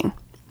pain."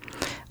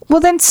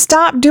 Well, then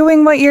stop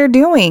doing what you're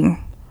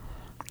doing.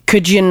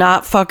 Could you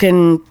not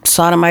fucking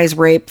sodomize,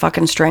 rape,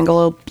 fucking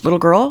strangle a little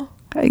girl?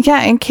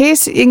 Yeah, in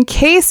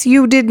case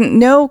you didn't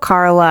know,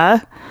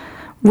 Carla,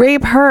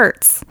 rape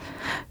hurts.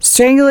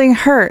 Strangling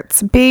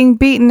hurts. Being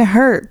beaten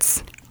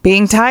hurts.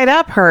 Being tied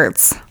up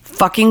hurts.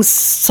 Fucking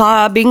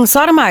being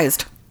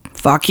sodomized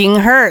fucking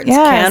hurts.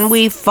 Yes. Can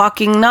we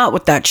fucking not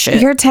with that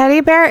shit? Your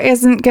teddy bear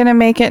isn't gonna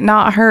make it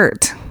not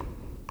hurt.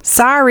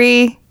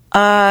 Sorry.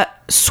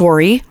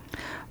 Sorry.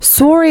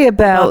 Sorry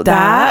about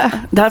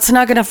that. That's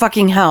not gonna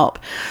fucking help.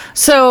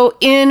 So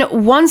in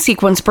one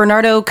sequence,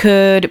 Bernardo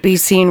could be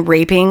seen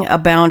raping a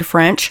bound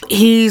French.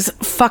 He's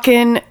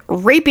fucking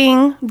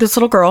raping this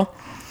little girl.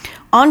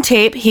 On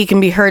tape, he can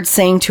be heard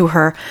saying to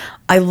her,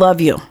 "I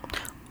love you,"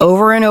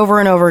 over and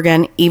over and over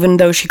again, even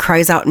though she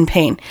cries out in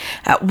pain.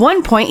 At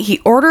one point, he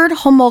ordered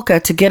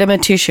Homolka to get him a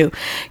tissue.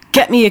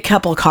 "Get me a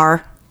couple,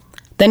 Car."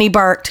 Then he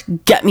barked,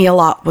 "Get me a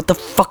lot. What the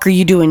fuck are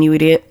you doing, you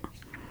idiot?"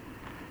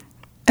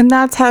 And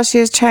that's how she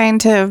was trying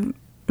to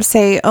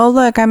say, "Oh,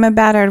 look, I'm a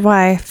battered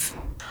wife."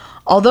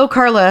 Although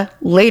Carla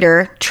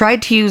later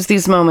tried to use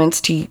these moments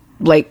to,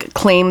 like,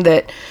 claim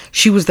that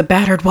she was the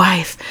battered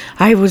wife.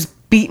 I was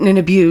beaten and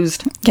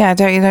abused. Yeah,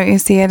 don't you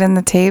see it in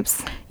the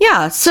tapes?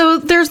 Yeah, so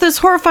there's this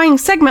horrifying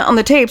segment on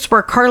the tapes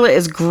where Carla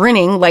is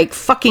grinning, like,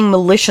 fucking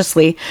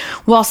maliciously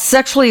while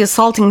sexually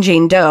assaulting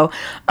Jane Doe.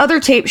 Other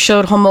tapes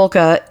showed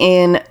Homolka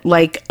in,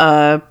 like,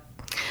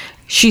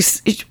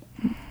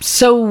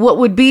 so what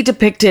would be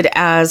depicted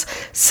as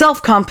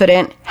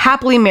self-confident,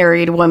 happily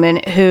married woman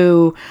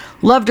who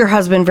loved her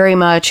husband very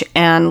much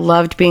and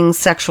loved being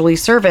sexually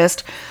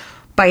serviced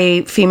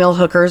by female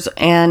hookers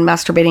and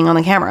masturbating on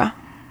the camera.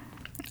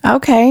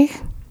 Okay.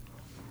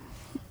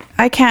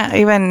 I can't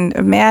even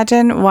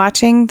imagine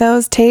watching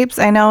those tapes.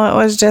 I know it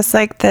was just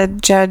like the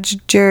judge,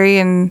 jury,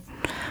 and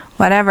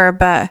whatever,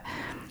 but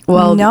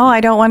well, no, I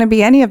don't want to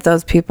be any of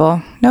those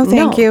people. No,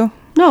 thank you.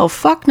 No,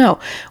 fuck no.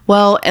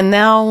 Well, and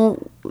now,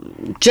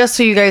 just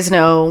so you guys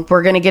know,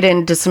 we're going to get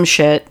into some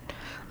shit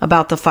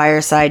about the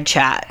fireside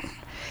chat.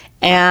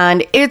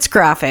 And it's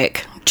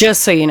graphic,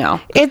 just so you know.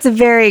 It's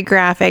very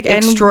graphic.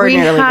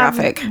 Extraordinarily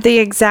graphic. The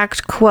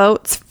exact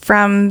quotes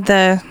from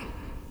this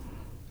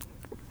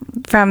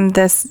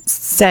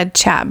said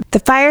chat. The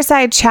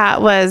fireside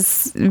chat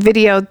was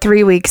videoed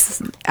 3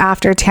 weeks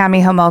after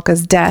Tammy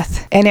Homolka's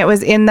death, and it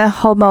was in the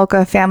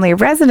Homolka family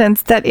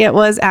residence that it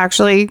was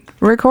actually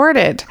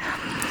recorded.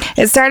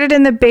 It started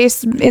in the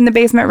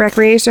basement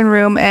recreation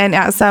room, and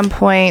at some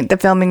point the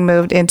filming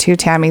moved into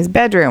Tammy's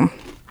bedroom.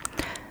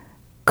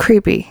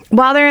 Creepy.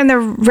 While they're in the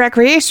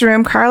recreation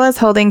room, Carla's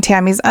holding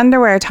Tammy's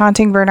underwear,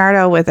 taunting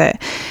Bernardo with it.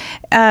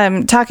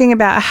 Talking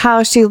about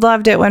how she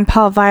loved it when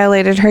Paul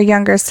violated her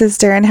younger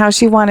sister and how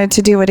she wanted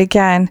to do it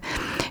again.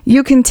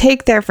 "You can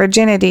take their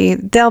virginity.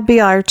 They'll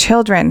be our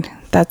children."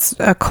 That's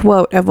a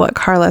quote of what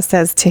Carla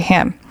says to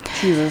him.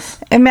 Jesus.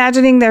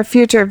 Imagining their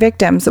future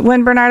victims.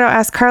 When Bernardo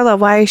asked Carla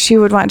why she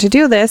would want to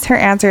do this, her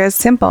answer is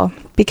simple: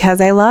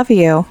 "Because I love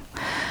you."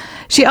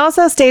 She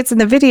also states in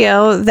the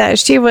video that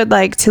she would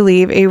like to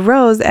leave a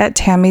rose at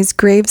Tammy's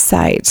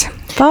gravesite.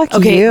 Fuck you.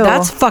 Okay,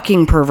 that's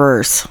fucking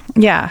perverse.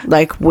 Yeah.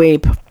 Like, way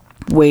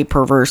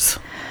perverse.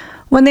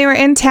 When they were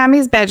in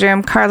Tammy's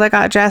bedroom, Carla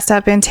got dressed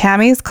up in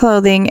Tammy's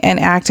clothing and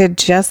acted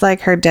just like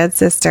her dead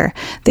sister.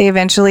 They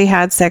eventually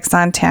had sex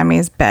on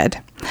Tammy's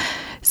bed.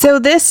 So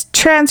this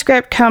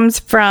transcript comes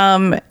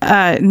from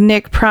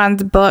Nick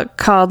Prahn's book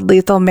called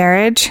Lethal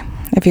Marriage.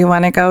 If you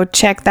want to go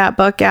check that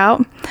book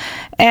out.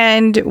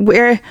 And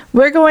we're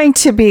going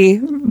to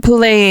be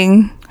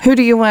playing. Who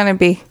do you want to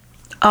be?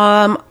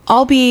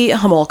 I'll be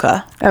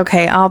Homolka.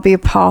 Okay, I'll be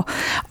Paul.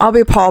 I'll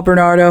be Paul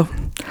Bernardo.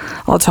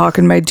 I'll talk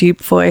in my deep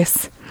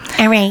voice.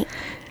 All right.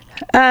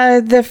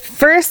 The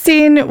first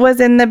scene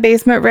was in the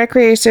basement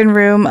recreation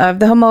room of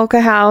the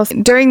Homolka house.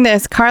 During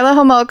this, Karla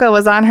Homolka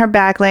was on her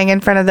back laying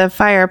in front of the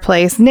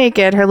fireplace,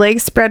 naked, her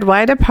legs spread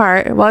wide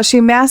apart, while she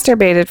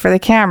masturbated for the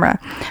camera,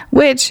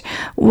 which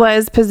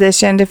was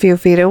positioned a few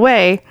feet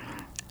away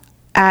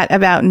at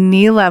about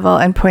knee level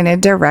and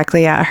pointed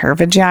directly at her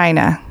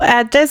vagina.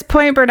 At this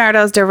point,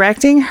 Bernardo's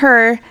directing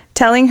her,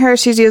 telling her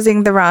she's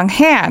using the wrong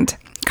hand.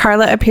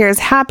 Karla appears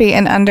happy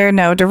and under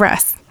no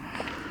duress.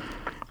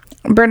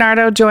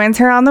 Bernardo joins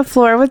her on the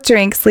floor with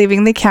drinks,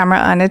 leaving the camera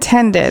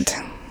unattended.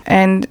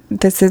 And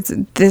this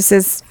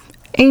is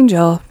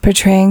Angel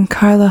portraying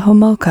Karla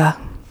Homolka.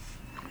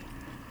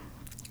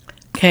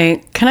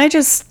 Okay,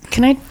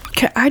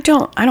 I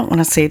don't want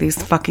to say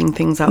these fucking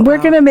things out loud. We're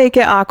going to make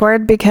it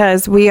awkward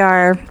because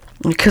we're dark.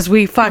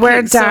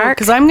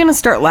 Because I'm going to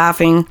start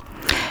laughing.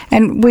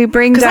 And we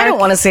bring dark... Because I don't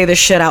want to say this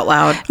shit out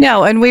loud.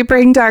 No, and we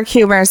bring dark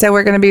humor, so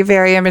we're going to be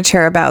very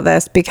immature about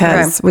this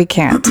because we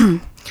can't.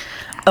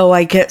 Oh,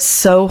 I get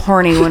so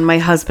horny when my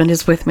husband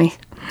is with me.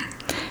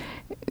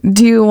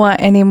 Do you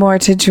want any more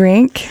to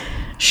drink?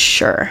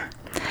 Sure.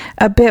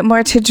 A bit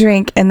more to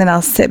drink, and then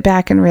I'll sit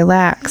back and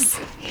relax.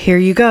 Here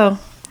you go.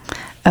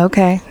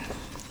 Okay.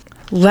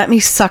 Let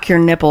me suck your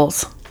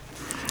nipples.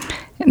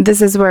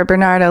 This is where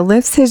Bernardo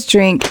lifts his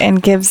drink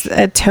and gives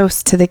a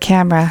toast to the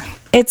camera.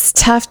 It's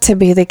tough to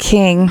be the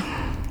king.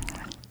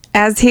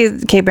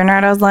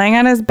 Bernardo's lying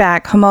on his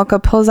back,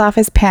 Homolka pulls off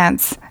his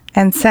pants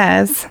and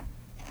says,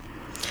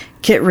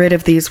 "Get rid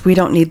of these. We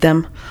don't need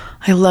them.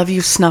 I love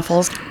you,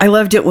 Snuffles. I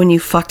loved it when you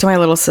fucked my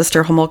little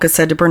sister," Homolka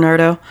said to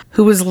Bernardo,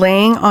 who was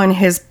laying on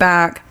his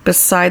back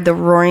beside the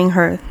roaring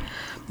hearth,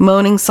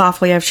 moaning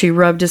softly as she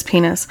rubbed his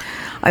penis.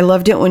 "I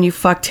loved it when you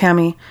fucked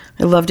Tammy.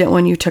 I loved it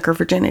when you took her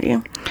virginity."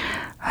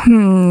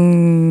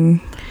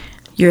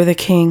 You're the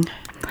king.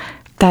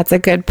 That's a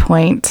good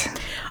point.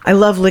 "I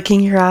love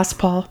licking your ass,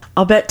 Paul.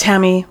 I'll bet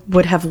Tammy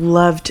would have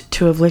loved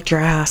to have licked your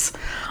ass.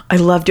 I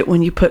loved it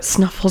when you put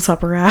Snuffles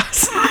up her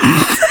ass."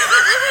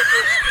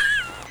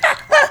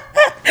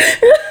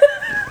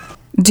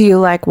 Do you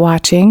like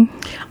watching?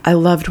 I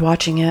loved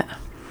watching it.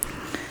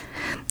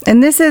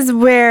 And this is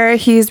where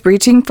he's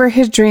reaching for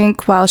his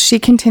drink while she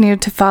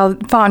continued to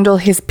fondle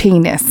his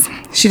penis.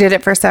 She did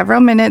it for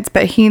several minutes,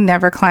 but he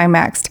never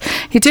climaxed.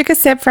 He took a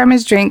sip from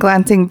his drink,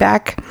 glancing at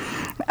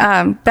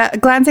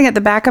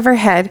the back of her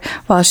head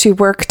while she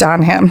worked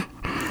on him,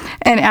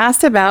 and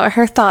asked about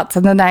her thoughts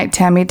on the night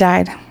Tammy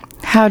died.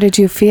 "How did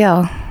you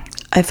feel?"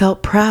 "I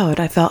felt proud.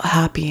 I felt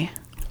happy."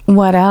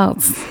 "What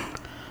else?"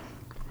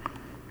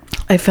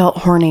 "I felt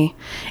horny.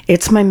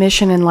 It's my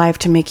mission in life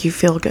to make you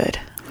feel good."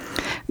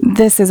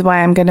 "This is why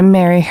I'm going to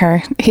marry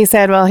her," he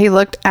said while he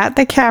looked at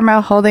the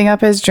camera holding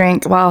up his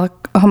drink while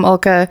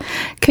Homolka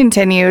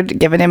continued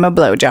giving him a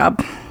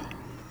blowjob.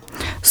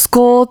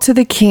 "Skull to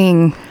the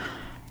king."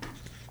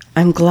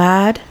 "I'm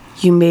glad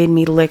you made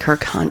me lick her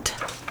cunt."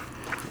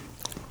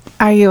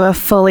 "Are you a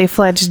fully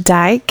fledged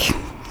dyke?"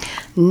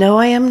 "No,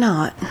 I am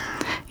not."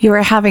 "You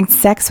were having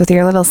sex with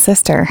your little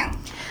sister."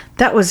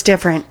 "That was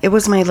different. It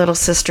was my little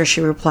sister,"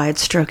 she replied,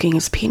 stroking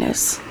his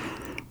penis.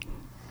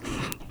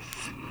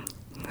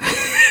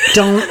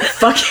 Don't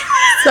fucking...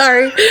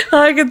 Sorry.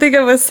 All I could think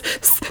of was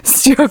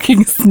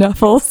stroking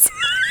Snuffles.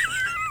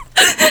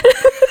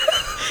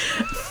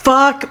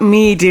 Fuck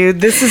me,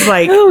 dude. This is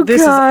like...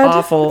 this God. Is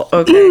awful.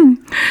 Okay.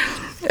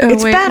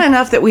 It's bad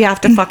enough that we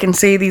have to fucking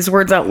say these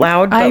words out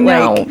loud. But I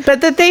know. But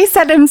that they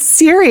said them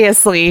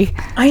seriously.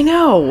 I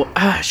know.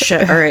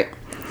 Shit. All right.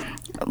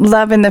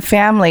 Love in the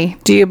family.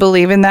 Do you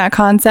believe in that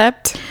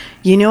concept?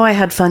 You know I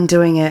had fun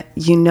doing it.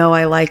 You know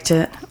I liked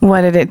it.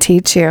 What did it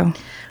teach you?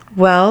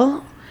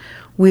 Well...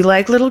 we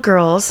like little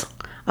girls.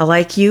 I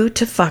like you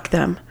to fuck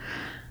them.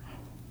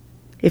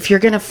 If you're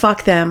going to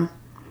fuck them,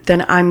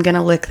 then I'm going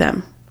to lick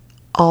them.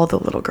 All the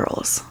little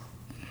girls.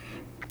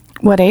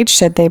 What age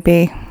should they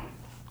be?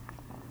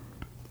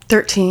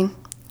 13.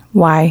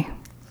 Why?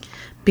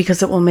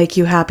 Because it will make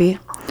you happy.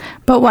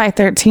 But why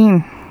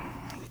 13?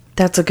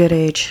 That's a good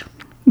age.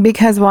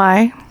 Because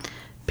why?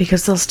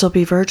 Because they'll still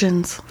be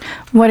virgins.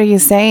 What are you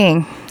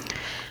saying?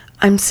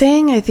 I'm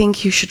saying I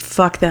think you should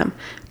fuck them.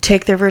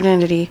 Take their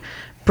virginity.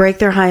 Break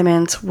their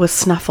hymens with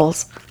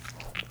Snuffles.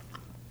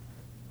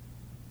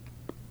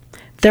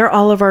 They're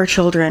all of our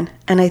children,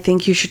 and I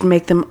think you should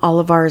make them all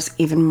of ours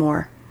even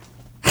more.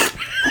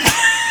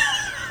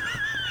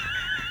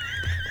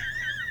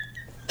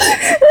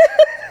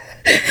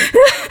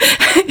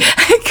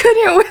 I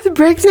couldn't with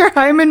break their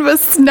hymen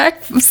with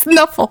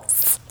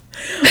Snuffles.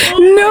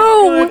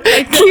 No,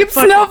 keep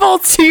Snuffle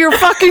to your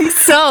fucking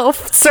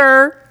self,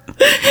 sir.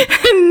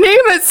 And name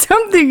it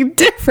something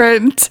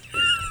different.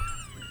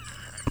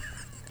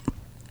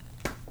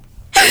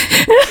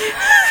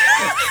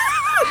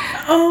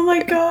 Oh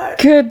my God.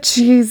 Good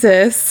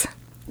Jesus.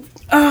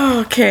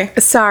 Oh, okay.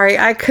 Sorry,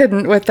 I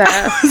couldn't with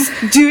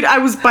that. Dude, I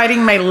was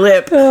biting my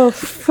lip. Oh,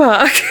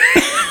 fuck.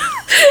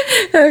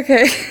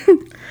 Okay.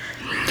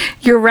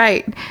 You're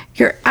right.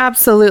 You're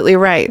absolutely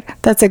right.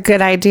 That's a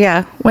good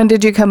idea. When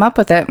did you come up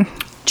with it?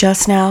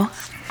 Just now.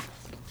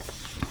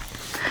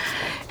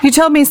 You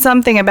told me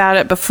something about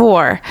it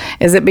before.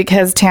 Is it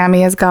because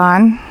Tammy is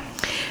gone?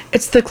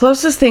 It's the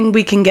closest thing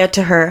we can get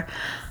to her.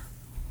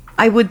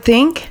 I would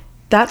think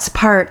that's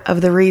part of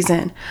the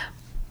reason.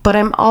 But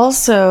I'm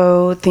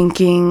also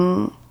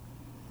thinking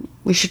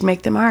we should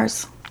make them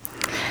ours.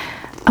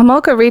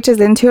 Homolka reaches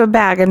into a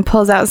bag and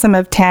pulls out some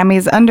of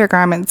Tammy's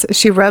undergarments.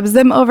 She rubs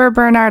them over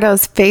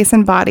Bernardo's face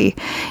and body.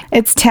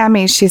 It's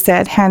Tammy's, she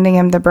said, handing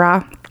him the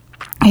bra.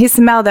 He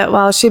smelled it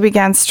while she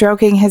began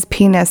stroking his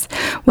penis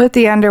with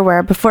the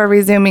underwear before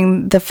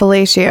resuming the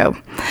fellatio.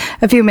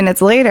 A few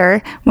minutes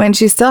later, when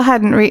he still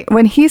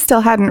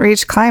hadn't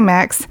reached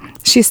climax,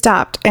 she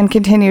stopped and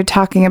continued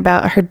talking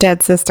about her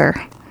dead sister.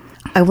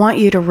 I want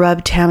you to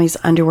rub Tammy's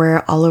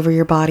underwear all over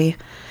your body.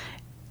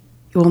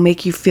 It will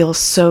make you feel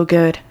so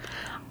good.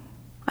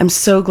 I'm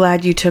so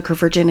glad you took her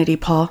virginity,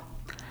 Paul.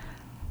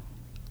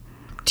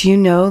 Do you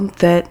know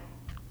that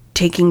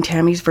taking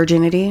Tammy's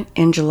virginity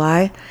in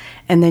July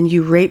and then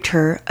you raped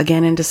her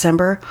again in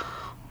December,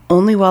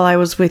 only while I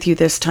was with you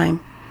this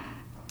time?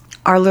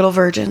 Our little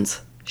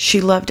virgins.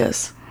 She loved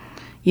us.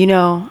 You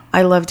know,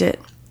 I loved it.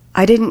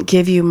 I didn't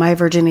give you my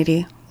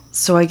virginity,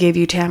 so I gave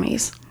you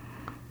Tammy's.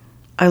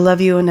 I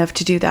love you enough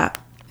to do that,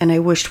 and I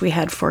wished we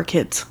had 4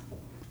 kids.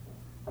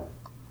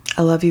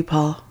 I love you,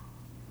 Paul.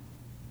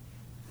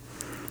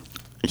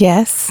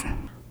 Yes.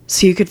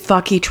 So you could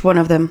fuck each one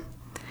of them.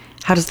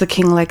 How does the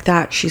king like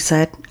that? She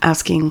said,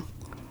 asking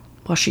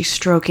while she's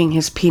stroking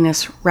his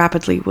penis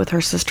rapidly with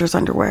her sister's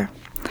underwear.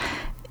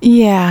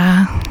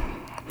 Yeah.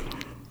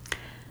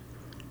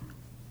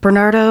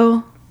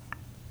 Bernardo,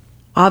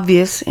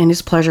 obvious in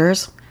his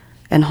pleasures,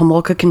 and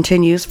Homolka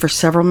continues for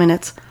several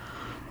minutes,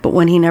 but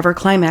when he never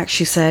climaxed,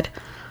 she said,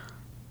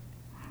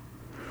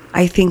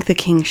 I think the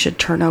king should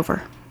turn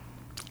over.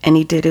 And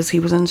he did as he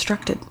was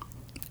instructed.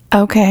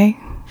 Okay.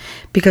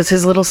 Because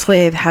his little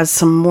slave has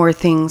some more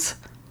things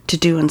to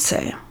do and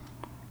say.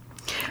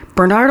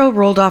 Bernardo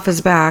rolled off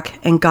his back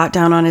and got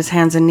down on his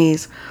hands and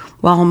knees,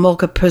 while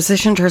Homolka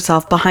positioned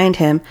herself behind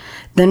him.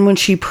 Then when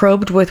she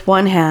probed with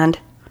one hand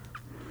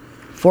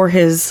for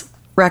his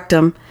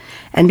rectum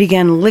and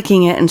began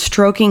licking it and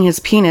stroking his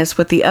penis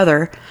with the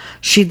other,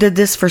 she did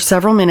this for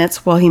several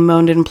minutes while he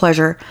moaned in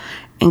pleasure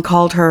and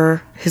called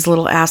her his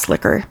little ass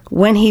licker.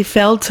 When he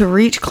failed to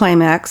reach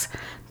climax,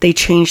 they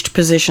changed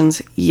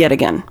positions yet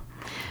again.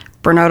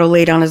 Bernardo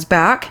laid on his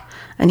back,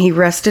 and he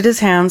rested his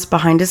hands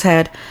behind his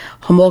head.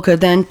 Homolka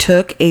then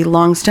took a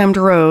long-stemmed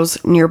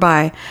rose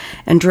nearby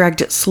and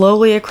dragged it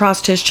slowly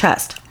across his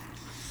chest.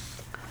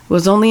 It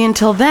was only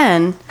until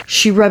then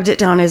she rubbed it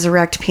down his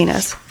erect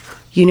penis.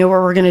 You know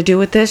what we're going to do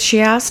with this,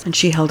 she asked, and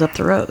she held up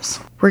the rose.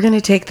 We're going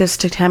to take this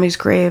to Tammy's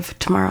grave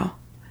tomorrow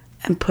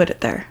and put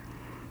it there.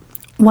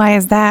 Why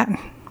is that?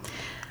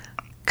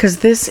 Because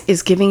this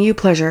is giving you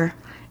pleasure.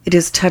 It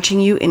is touching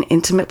you in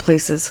intimate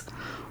places.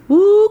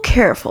 Ooh,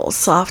 careful,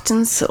 soft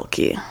and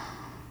silky.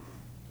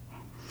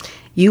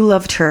 You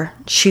loved her.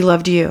 She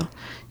loved you.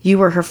 You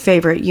were her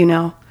favorite, you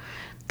know.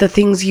 The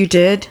things you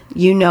did,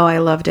 you know I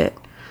loved it.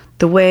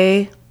 The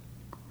way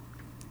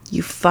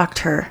you fucked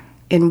her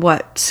in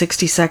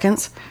 60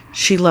 seconds?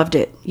 She loved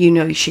it. You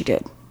know she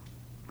did.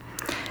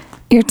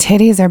 Your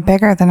titties are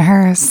bigger than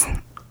hers.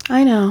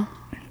 I know.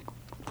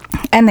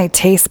 And they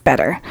taste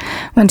better.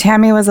 When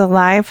Tammy was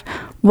alive,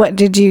 what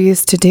did you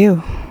used to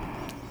do?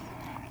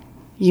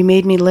 You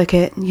made me lick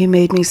it. You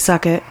made me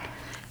suck it.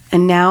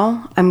 And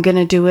now I'm going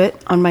to do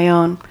it on my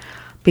own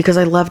because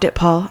I loved it,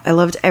 Paul. I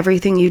loved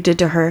everything you did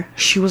to her.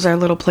 She was our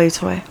little play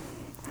toy.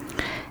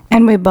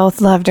 And we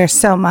both loved her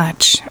so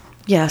much.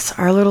 Yes,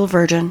 our little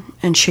virgin,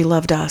 and she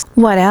loved us.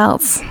 What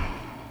else?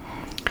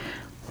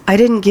 I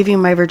didn't give you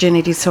my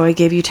virginity, so I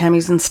gave you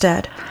Tammy's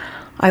instead.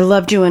 I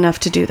loved you enough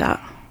to do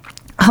that.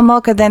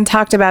 Homolka then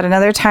talked about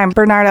another time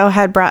Bernardo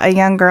had brought a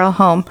young girl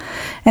home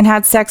and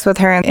had sex with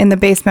her in the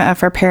basement of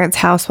her parents'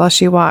 house while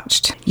she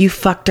watched. You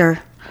fucked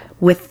her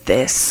with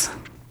this.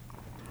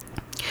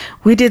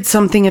 We did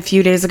something a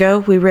few days ago.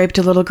 We raped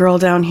a little girl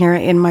down here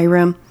in my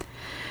room.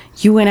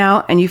 You went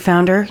out and you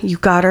found her. You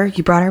got her.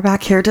 You brought her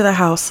back here to the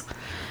house.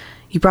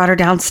 You brought her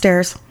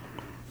downstairs.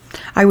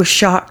 I was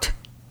shocked.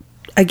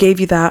 I gave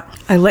you that.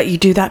 I let you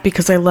do that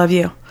because I love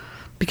you.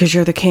 Because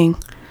you're the king.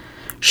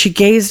 She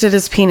gazed at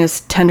his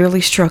penis, tenderly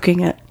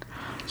stroking it.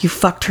 You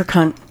fucked her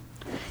cunt.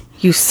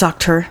 You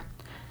sucked her.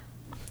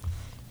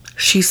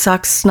 She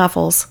sucked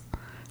Snuffles.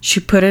 She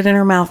put it in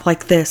her mouth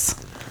like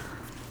this.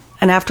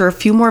 And after a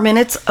few more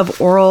minutes of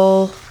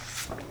oral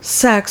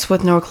sex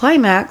with no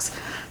climax,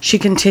 she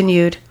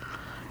continued,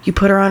 You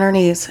put her on her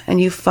knees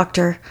and you fucked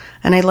her,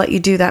 and I let you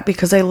do that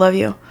because I love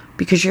you,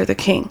 because you're the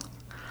king.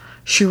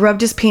 She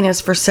rubbed his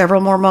penis for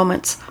several more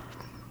moments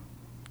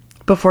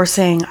before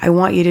saying, I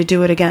want you to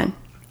do it again.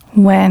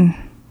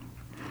 When?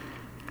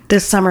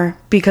 This summer,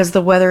 because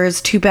the weather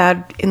is too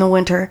bad in the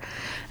winter,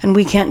 and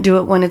we can't do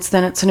it when it's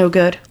no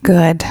good.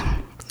 Good.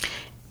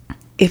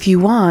 If you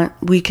want,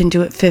 we can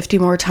do it 50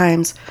 more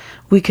times.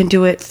 We can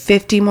do it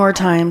 50 more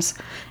times.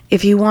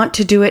 If you want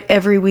to do it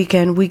every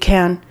weekend, we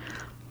can.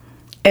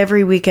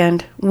 Every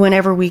weekend,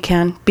 whenever we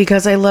can,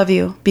 because I love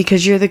you,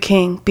 because you're the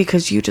king,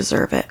 because you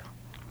deserve it.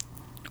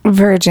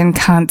 Virgin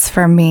cunts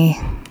for me.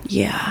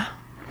 Yeah.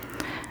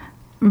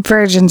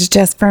 Virgin's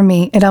just for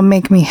me. It'll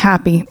make me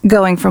happy,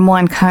 going from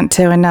one cunt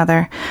to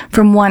another,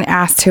 from one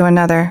ass to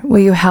another. Will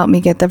you help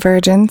me get the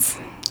virgins?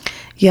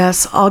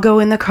 Yes, I'll go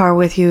in the car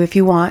with you if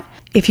you want,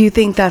 if you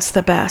think that's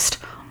the best.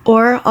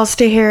 Or I'll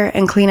stay here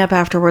and clean up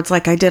afterwards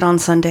like I did on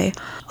Sunday.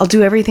 I'll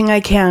do everything I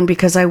can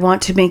because I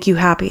want to make you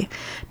happy.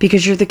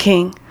 Because you're the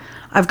king.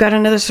 I've got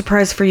another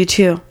surprise for you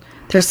too.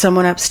 There's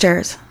someone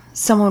upstairs.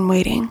 Someone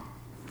waiting.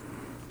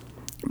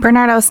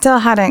 Bernardo still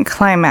hadn't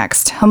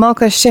climaxed.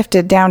 Homolka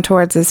shifted down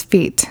towards his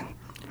feet.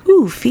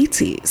 Ooh,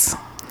 feetsies.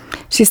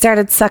 She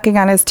started sucking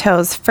on his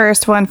toes,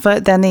 first one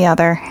foot, then the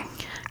other.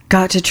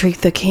 Got to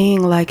treat the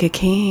king like a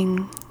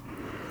king.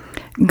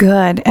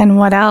 Good. And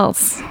what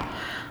else?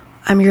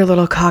 I'm your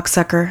little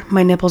cocksucker.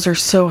 My nipples are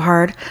so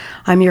hard.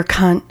 I'm your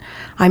cunt.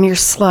 I'm your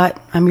slut.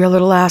 I'm your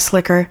little ass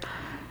licker.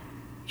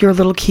 Your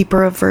little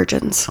keeper of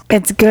virgins.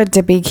 It's good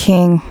to be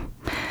king.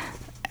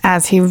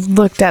 As he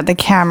looked at the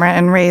camera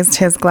and raised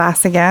his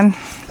glass again.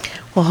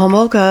 Well,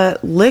 Homolka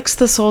licks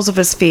the soles of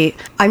his feet.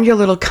 I'm your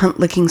little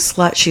cunt-licking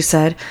slut, she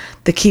said.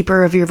 The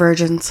keeper of your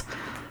virgins.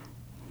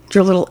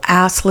 Your little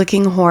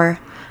ass-licking whore.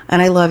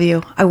 And I love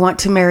you. I want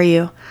to marry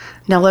you.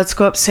 Now let's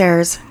go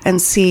upstairs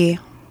and see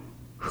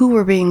who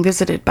we're being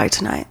visited by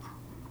tonight.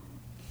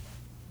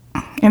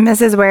 And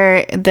this is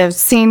where the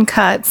scene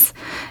cuts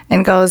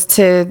and goes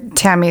to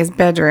Tammy's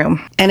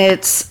bedroom.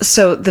 And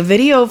so the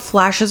video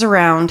flashes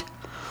around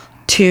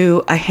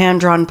to a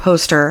hand-drawn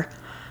poster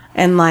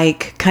and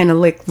kind of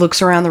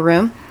looks around the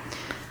room.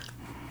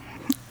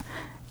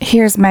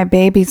 Here's my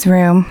baby's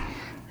room.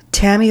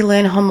 Tammy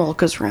Lynn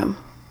Homolka's room.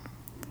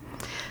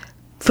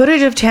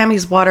 Footage of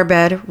Tammy's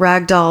waterbed,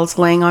 rag dolls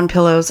laying on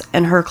pillows,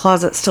 and her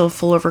closet still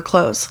full of her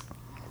clothes.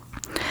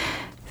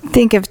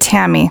 Think of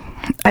Tammy.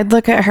 I'd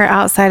look at her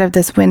outside of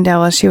this window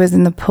while she was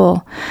in the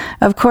pool.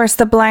 Of course,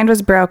 the blind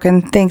was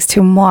broken thanks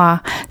to moi,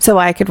 so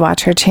I could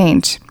watch her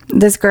change.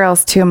 This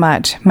girl's too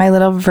much. My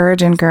little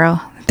virgin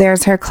girl.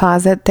 There's her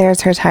closet,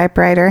 there's her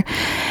typewriter,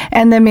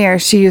 and the mirror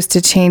she used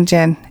to change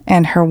in,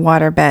 and her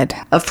waterbed.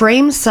 A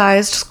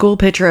frame-sized school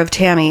picture of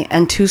Tammy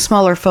and two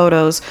smaller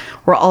photos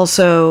were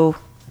also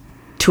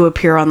to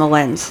appear on the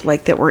lens,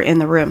 that were in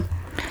the room.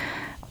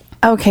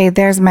 Okay,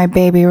 there's my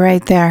baby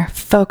right there.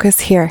 Focus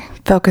here.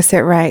 Focus it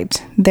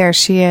right. There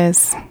she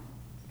is.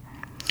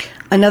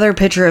 Another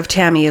picture of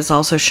Tammy is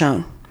also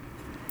shown.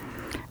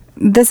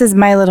 This is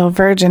my little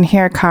virgin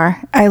hair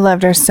car. I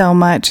loved her so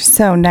much.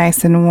 So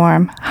nice and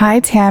warm.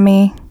 Hi,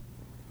 Tammy.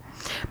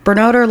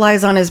 Bernardo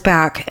lies on his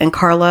back, and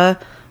Carla,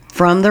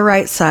 from the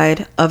right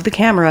side of the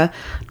camera,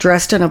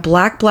 dressed in a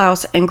black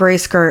blouse and gray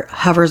skirt,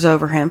 hovers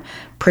over him,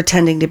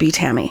 pretending to be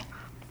Tammy.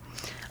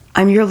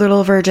 I'm your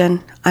little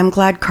virgin. I'm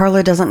glad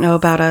Carla doesn't know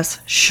about us.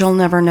 She'll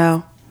never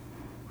know.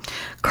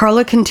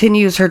 Carla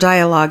continues her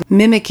dialogue,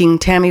 mimicking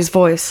Tammy's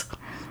voice,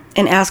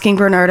 and asking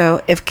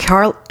Bernardo if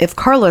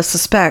Carla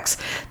suspects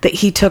that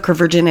he took her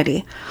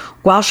virginity.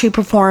 While she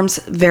performs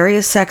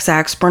various sex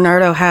acts,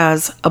 Bernardo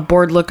has a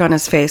bored look on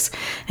his face,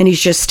 and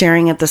he's just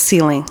staring at the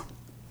ceiling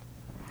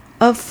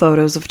of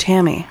photos of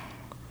Tammy.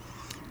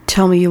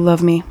 Tell me you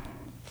love me.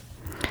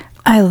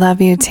 I love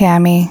you,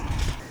 Tammy.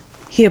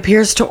 He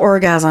appears to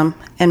orgasm,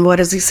 and what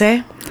does he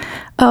say?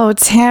 Oh,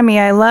 Tammy,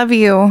 I love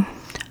you.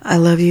 I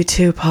love you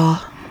too,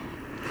 Paul.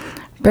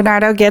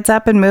 Bernardo gets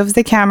up and moves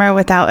the camera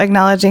without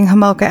acknowledging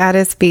Homolka at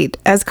his feet.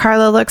 As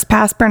Carla looks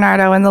past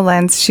Bernardo in the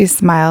lens, she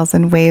smiles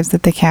and waves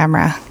at the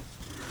camera.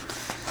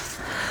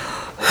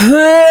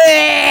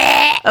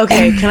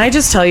 Okay, can I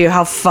just tell you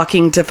how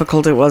fucking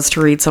difficult it was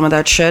to read some of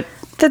that shit?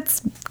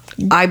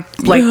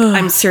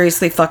 I'm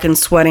seriously fucking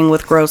sweating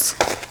with gross.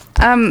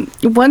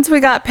 Once we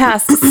got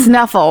past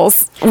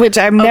snuffles, which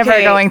I'm never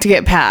going to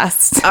get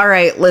past. All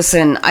right,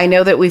 listen, I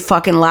know that we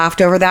fucking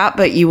laughed over that,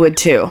 but you would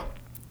too.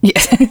 Yeah.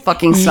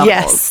 Fucking Snuffles.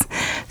 Yes,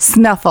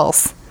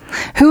 Snuffles.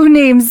 Who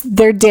names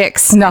their dick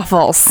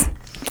Snuffles?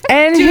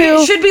 And dude,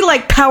 it should be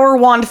like Power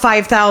Wand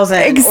 5000.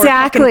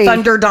 Exactly. Or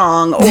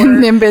Thunderdong. Or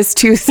Nimbus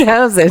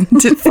 2000.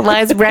 It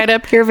flies right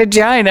up your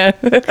vagina.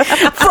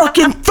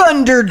 Fucking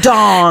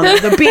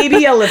Thunderdong. The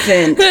baby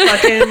elephant.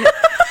 Fucking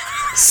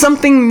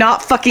something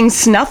not fucking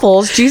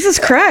Snuffles. Jesus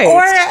Christ.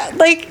 Or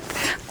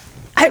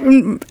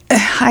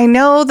I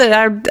know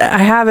that I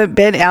haven't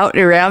been out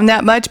and around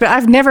that much, but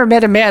I've never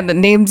met a man that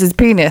names his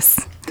penis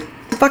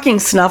fucking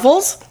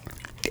Snuffles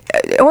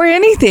or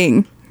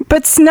anything.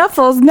 But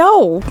Snuffles,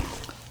 no.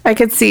 I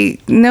could see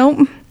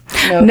no,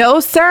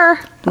 sir.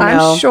 No.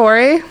 I'm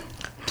sorry.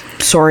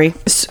 sorry.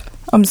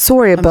 I'm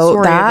sorry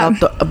about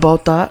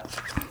that.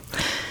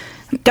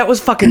 That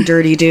was fucking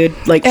dirty, dude.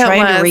 Like,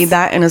 trying to read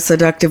that in a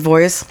seductive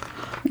voice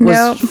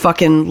was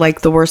fucking,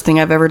 like, the worst thing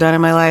I've ever done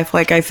in my life.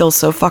 Like, I feel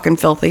so fucking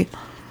filthy.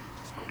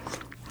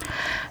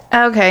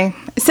 Okay.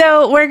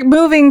 So, we're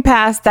moving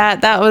past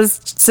that. That was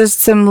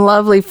just some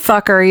lovely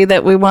fuckery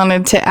that we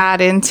wanted to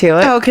add into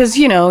it. Oh, because,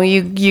 you know,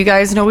 you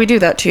guys know we do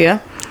that to you.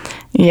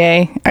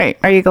 Yay.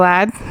 Are you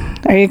glad?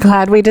 Are you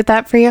glad we did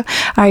that for you?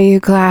 Are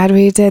you glad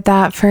we did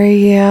that for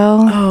you?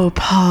 Oh,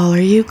 Paul, are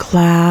you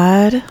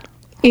glad?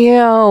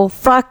 Ew.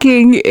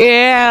 Fucking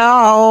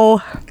ew.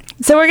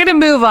 So we're going to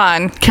move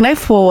on. Can I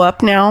full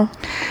up now?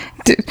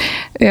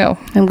 Ew.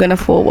 I'm going to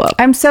full up.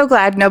 I'm so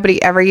glad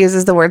nobody ever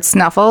uses the word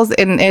snuffles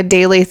in a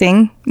daily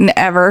thing.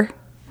 Never.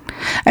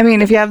 I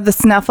mean, if you have the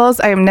snuffles,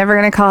 I am never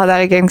going to call it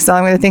that again because all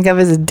I'm going to think of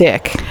is a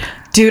dick.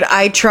 Dude,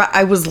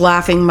 I was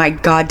laughing my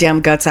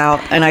goddamn guts out,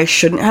 and I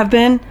shouldn't have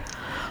been.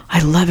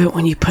 I love it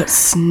when you put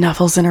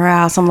snuffles in her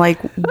ass. I'm like,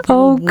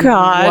 oh,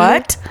 God.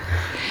 What?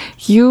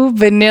 You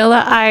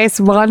Vanilla Ice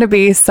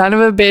wannabe son of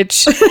a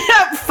bitch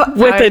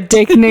with a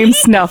dick named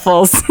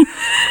Snuffles.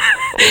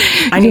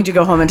 I need to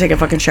go home and take a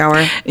fucking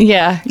shower.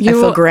 Yeah. I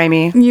feel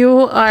grimy.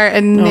 You are a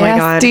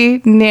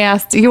nasty,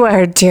 nasty. You are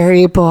a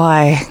dirty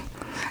boy.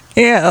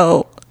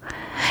 Ew.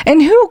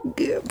 And who...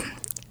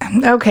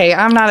 Okay,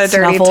 I'm not a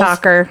dirty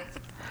talker.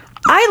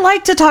 I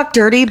like to talk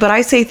dirty, but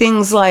I say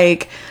things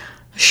like...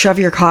 shove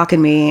your cock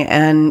in me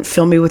and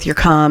fill me with your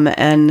cum,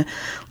 and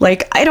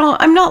like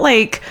I'm not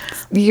like,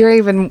 you're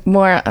even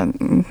more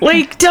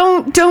like,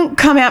 don't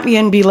come at me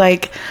and be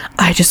like,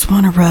 I just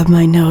want to rub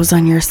my nose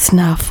on your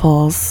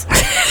snuffles.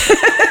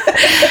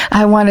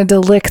 I wanted to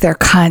lick their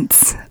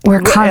cunts.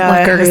 We're cunt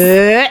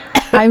lickers.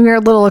 I'm your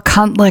little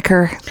cunt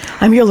licker.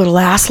 I'm your little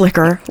ass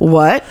licker.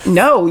 What?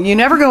 No, you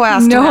never go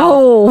ass to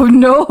hell.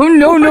 No.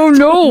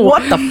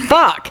 What the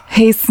fuck?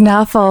 Hey,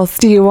 Snuffles,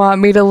 do you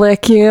want me to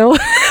lick you?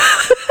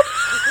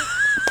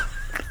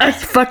 I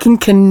fucking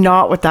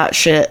cannot with that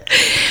shit.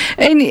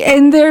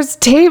 And there's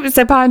tapes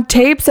upon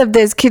tapes of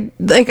this kid.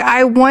 Like,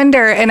 I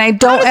wonder, and I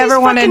don't ever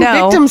want to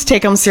know. Victims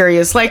take them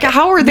serious. Like,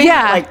 how are they?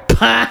 Yeah. Like,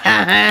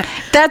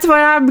 that's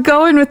where I'm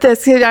going with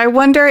this. I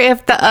wonder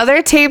if the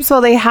other tapes,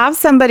 well, they have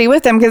somebody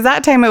with them, because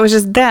that time it was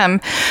just them.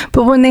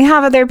 But when they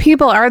have other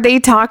people, are they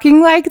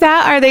talking like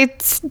that? Are they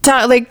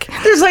like?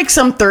 There's like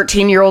some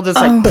 13-year-old that's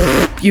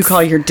like, you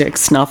call your dick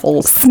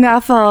Snuffles.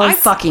 Snuffles. I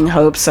fucking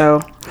hope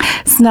so.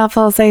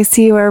 Snuffles, I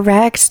see you are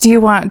wrecked. Do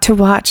you want to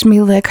watch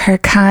me lick her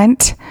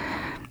cunt?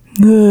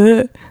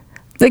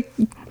 Like,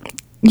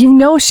 you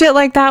know, shit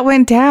like that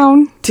went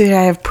down. Dude,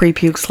 I have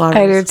pre-puke sloggers.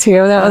 I do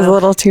too. That was a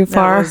little too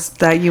far. You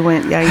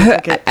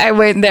took it. I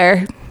went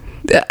there.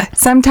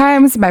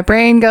 Sometimes my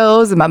brain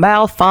goes and my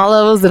mouth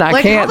follows and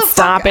I can't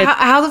stop it.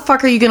 How the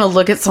fuck are you going to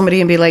look at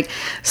somebody and be like,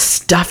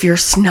 stuff your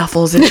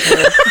snuffles in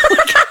here?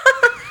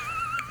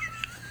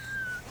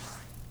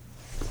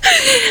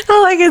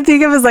 All I can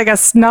think of is like a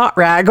snot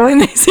rag when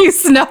they say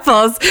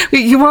Snuffles.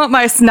 You want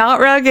my snot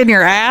rag in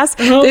your ass?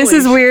 This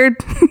is weird.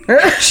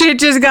 Shit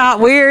just got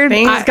weird.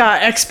 Things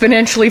got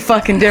exponentially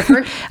fucking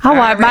different. I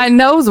wipe my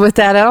nose with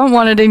that. I don't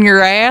want it in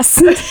your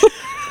ass.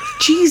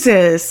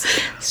 Jesus.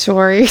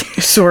 Sorry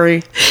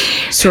about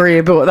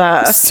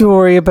that.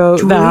 Sorry about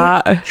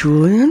that.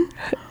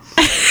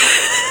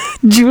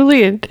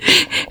 Julian.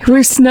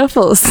 We're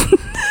Snuffles.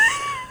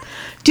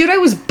 Dude, I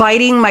was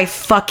biting my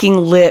fucking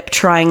lip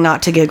trying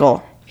not to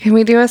giggle. Can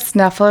we do a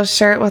Snuffles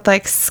shirt with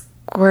like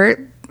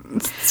squirt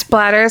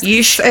splatters?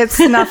 Yeesh. It's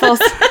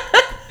Snuffles.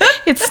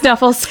 It's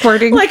Snuffles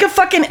squirting. Like a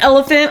fucking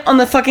elephant on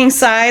the fucking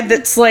side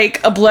that's like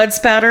a blood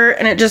spatter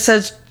and it just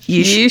says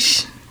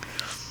yeesh.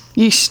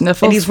 Yeesh,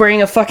 Snuffles. And he's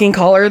wearing a fucking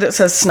collar that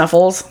says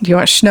Snuffles. Do you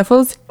want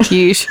Snuffles?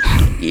 Yeesh.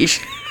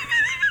 Yeesh.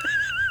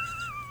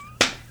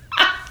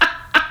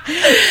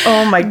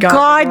 Oh my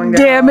god. God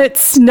damn it,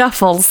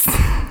 Snuffles.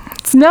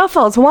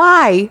 Snuffles,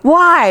 why?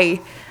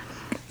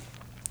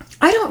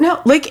 I don't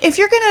know. Like, if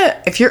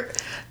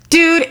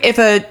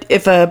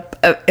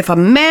a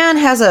man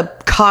has a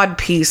cod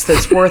piece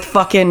that's worth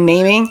fucking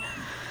naming,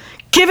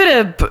 give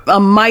it a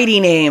mighty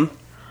name.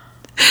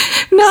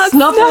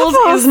 Snuffles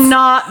is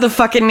not the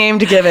fucking name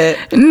to give it.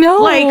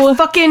 No. Like,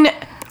 fucking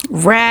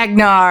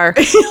Ragnar.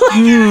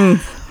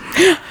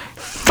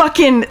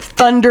 Fucking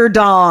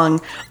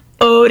Thunderdong.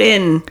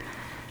 Odin.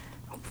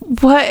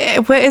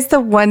 What is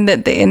the one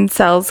that the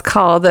incels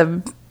call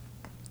the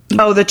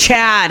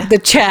Chad. The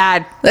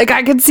Chad. Like,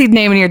 I could see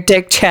naming your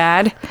dick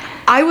Chad.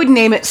 I would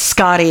name it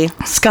Scotty.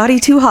 Scotty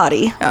Too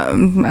Hottie.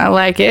 I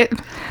like it.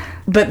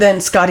 But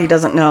then Scotty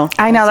doesn't know.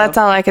 I know, that's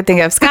all I could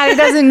think of. Scotty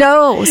doesn't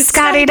know.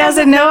 Scotty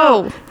doesn't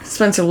know.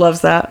 Spencer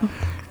loves that.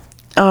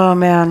 Oh,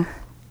 man.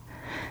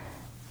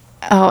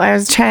 Oh, I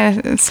was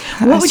trying to...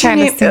 What would you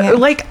name...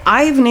 like,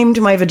 I've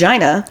named my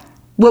vagina.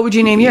 What would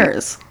you name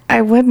yours?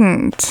 I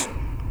wouldn't.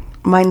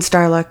 Mine's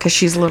Starla, because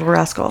she's a little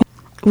rascal.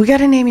 We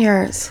gotta name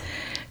yours.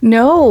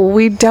 No,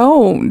 we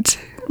don't.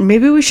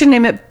 Maybe we should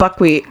name it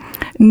Buckwheat.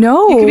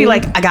 No. You could be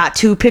like, I got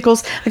two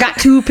pickles. I got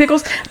two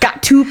pickles.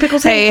 Got two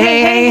pickles.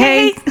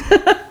 Hey.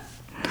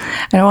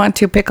 I don't want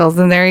 2 pickles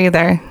in there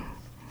either.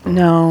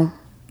 No.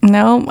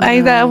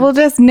 We'll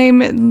just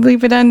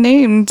leave it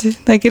unnamed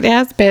like it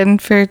has been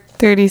for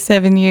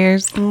 37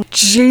 years.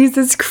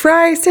 Jesus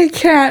Christ,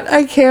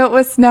 I can't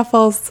with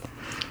Snuffles.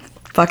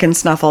 Fucking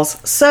Snuffles.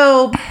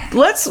 So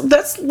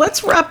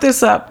let's wrap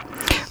this up.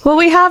 Well,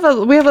 we have a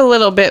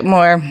little bit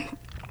more.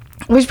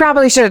 We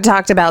probably should have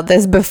talked about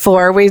this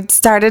before we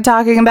started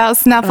talking about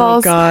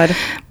Snuffles. Oh, God.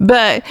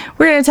 But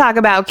we're going to talk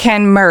about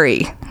Ken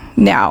Murray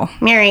now.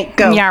 Mary,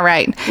 go. Yeah,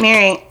 right.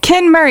 Mary.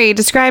 Ken Murray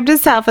described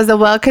himself as a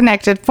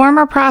well-connected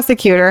former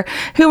prosecutor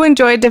who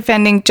enjoyed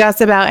defending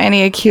just about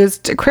any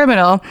accused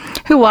criminal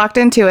who walked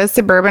into his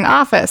suburban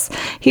office.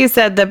 He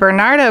said the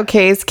Bernardo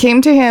case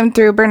came to him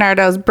through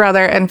Bernardo's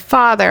brother and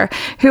father,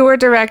 who were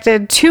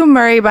directed to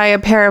Murray by a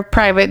pair of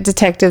private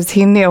detectives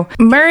he knew.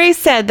 Murray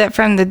said that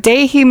from the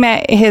day he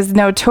met his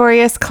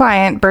notorious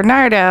client,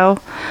 Bernardo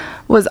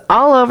was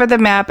all over the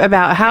map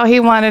about how he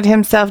wanted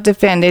himself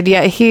defended,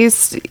 yet he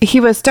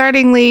was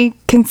startlingly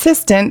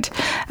consistent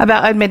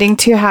about admitting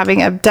to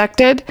having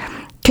abducted,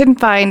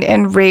 confined,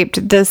 and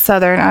raped the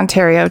Southern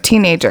Ontario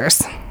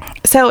teenagers.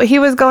 So he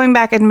was going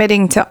back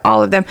admitting to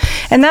all of them.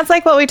 And that's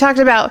like what we talked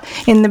about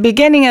in the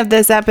beginning of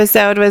this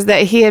episode, was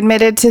that he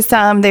admitted to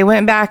some. They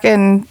went back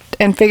and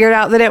figured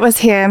out that it was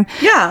him.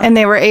 Yeah. And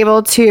they were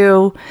able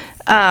to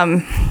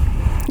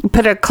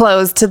put a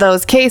close to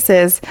those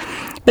cases.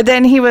 But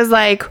then he was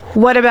like,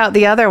 what about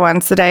the other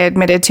ones that I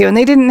admitted to? And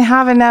they didn't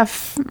have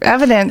enough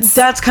evidence.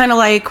 That's kind of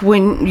like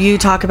when you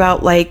talk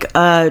about like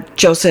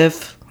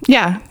Joseph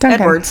Duncan.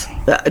 Edwards.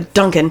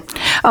 Duncan.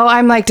 Oh,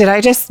 I'm like, did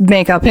I just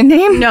make up a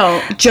name? No,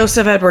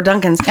 Joseph Edward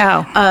Duncan's.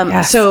 Oh,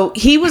 yes. So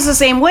he was the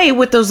same way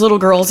with those little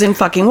girls in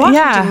fucking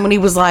Washington when he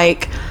was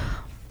like,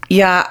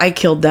 yeah, I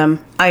killed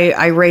them.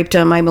 I raped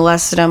him. I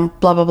molested him,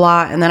 blah, blah,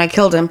 blah. And then I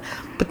killed him.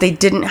 But they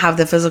didn't have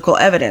the physical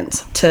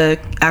evidence to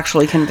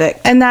actually convict.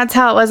 And that's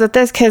how it was with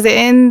this, because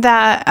in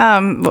that,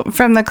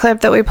 from the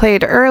clip that we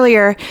played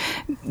earlier,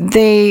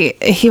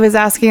 he was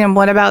asking him,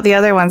 what about the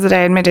other ones that I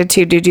admitted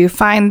to? Did you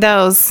find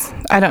those?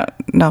 I don't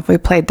know if we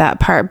played that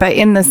part, but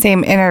in the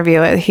same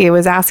interview, he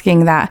was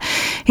asking that.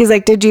 He's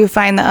like, did you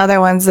find the other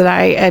ones that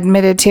I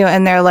admitted to?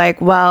 And they're like,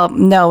 well,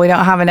 no, we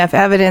don't have enough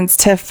evidence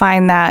to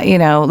find that,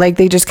 like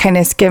they just kind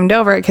of skimmed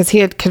over it because he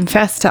had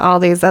confessed to all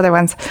these other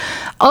ones.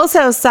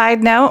 Also,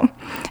 side note,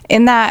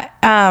 in that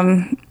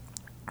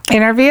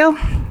interview,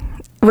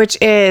 which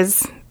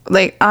is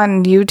like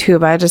on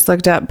YouTube, I just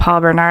looked up Paul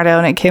Bernardo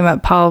and it came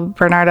up Paul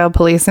Bernardo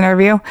police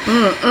interview.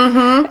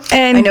 Mm-hmm.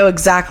 And I know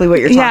exactly what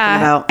you're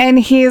talking about. And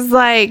he's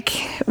like,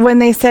 when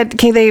they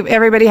said,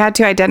 everybody had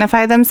to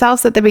identify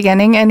themselves at the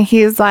beginning, and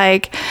he's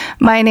like,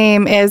 my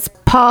name is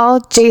Paul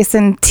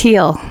Jason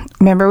Teal.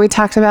 Remember we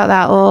talked about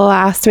that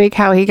last week,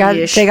 how they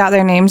got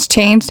their names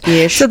changed.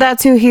 So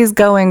that's who he's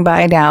going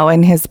by now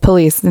in his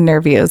police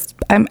interviews.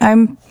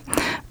 I'm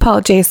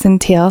Paul Jason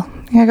Teal.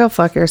 Yeah, go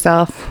fuck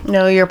yourself.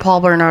 No, you're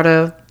Paul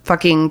Bernardo,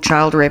 fucking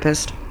child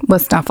rapist.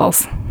 With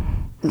Snuffles.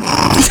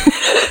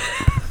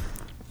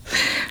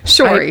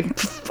 Sorry.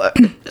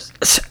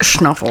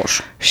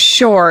 Snuffles.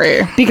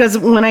 Sorry. Because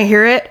when I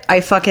hear it,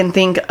 I fucking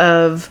think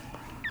of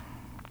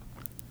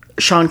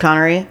Sean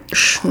Connery.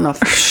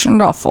 Snuffles.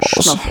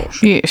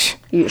 Yes.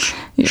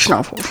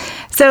 Snuffles.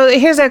 So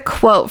here's a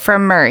quote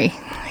from Murray.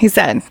 He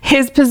said,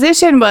 his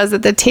position was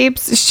that the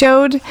tapes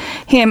showed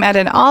him at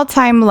an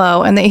all-time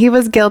low and that he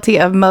was guilty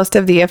of most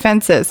of the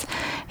offenses.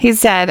 He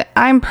said,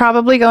 I'm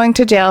probably going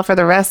to jail for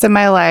the rest of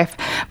my life,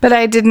 but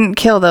I didn't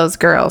kill those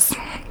girls.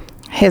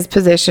 His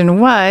position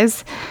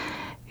was,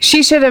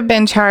 she should have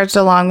been charged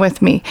along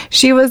with me.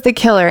 She was the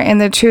killer in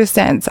the true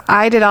sense.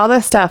 I did all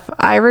the stuff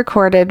I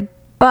recorded,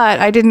 but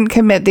I didn't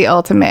commit the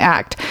ultimate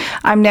act.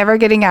 I'm never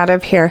getting out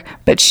of here,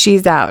 but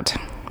she's out.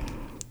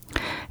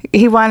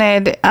 He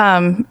wanted,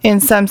 in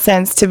some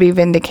sense, to be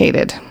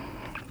vindicated.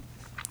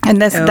 And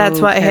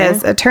that's what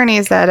his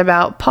attorney said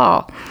about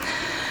Paul.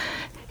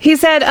 He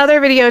said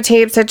other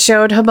videotapes had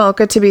showed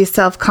Homolka to be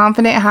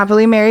self-confident,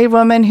 happily married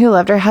woman who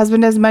loved her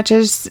husband as much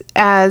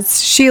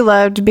as she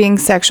loved being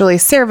sexually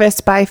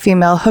serviced by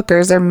female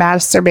hookers or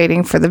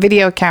masturbating for the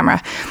video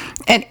camera.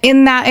 And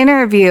in that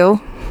interview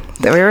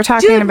that we were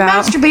talking about...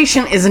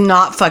 masturbation is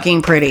not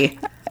fucking pretty.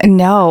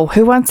 No,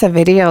 who wants to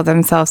video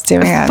themselves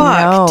doing it?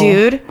 Fuck,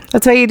 dude.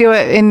 That's why you do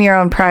it in your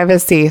own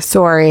privacy.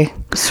 Sorry.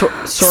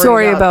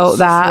 Sorry about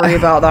that. Sorry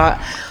about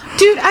that.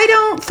 Dude, I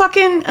don't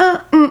fucking...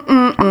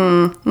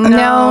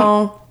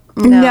 No.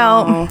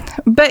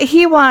 But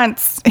he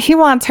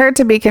wants her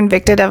to be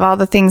convicted of all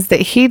the things that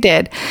he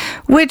did,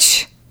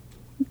 which...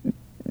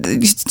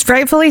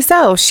 rightfully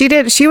so.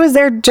 She was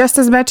there just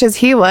as much as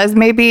he was.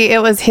 Maybe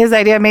it was his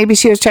idea. Maybe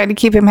she was trying to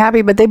keep him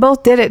happy, but they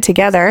both did it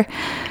together.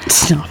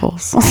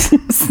 Snuffles.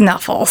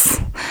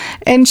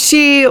 And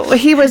he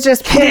was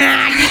just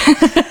pissed.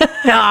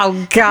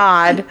 Oh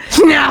God.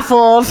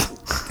 Snuffles.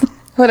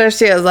 What if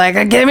she was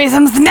like, give me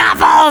some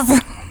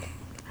Snuffles?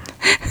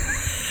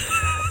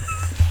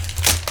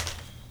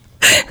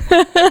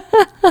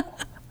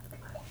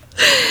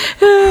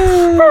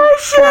 Oh,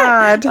 shit.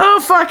 God. Oh,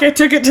 fuck, I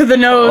took it to the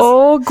nose.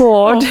 Oh,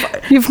 God.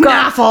 You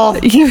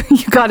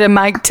got a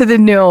mic to the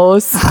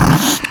nose.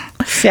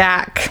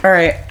 Shaq.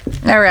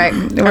 All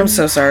right. I'm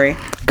so sorry.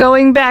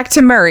 Going back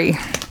to Murray.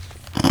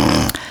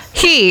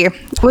 He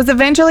was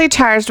eventually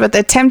charged with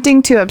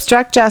attempting to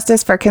obstruct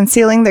justice for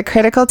concealing the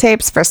critical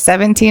tapes for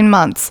 17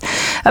 months.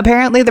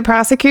 Apparently, the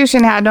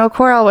prosecution had no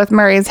quarrel with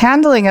Murray's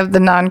handling of the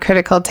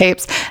non-critical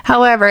tapes.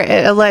 However,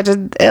 it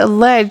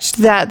alleged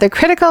that the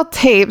critical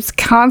tapes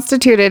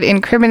constituted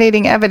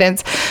incriminating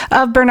evidence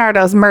of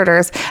Bernardo's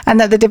murders and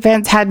that the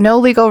defense had no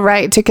legal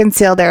right to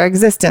conceal their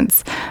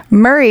existence.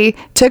 Murray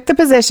took the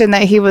position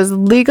that he was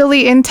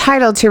legally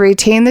entitled to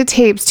retain the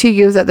tapes to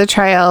use at the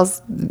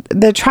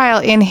trial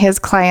in his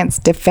client's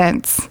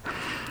defense.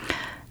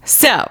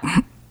 So,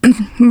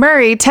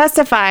 Murray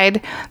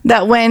testified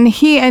that when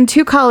he and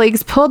two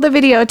colleagues pulled the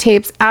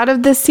videotapes out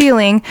of the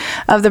ceiling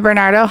of the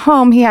Bernardo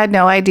home, he had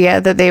no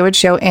idea that they would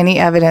show any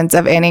evidence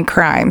of any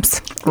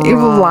crimes. You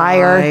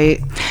liar.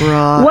 Right.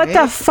 What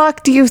the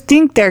fuck do you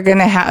think they're going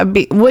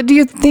to what do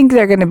you think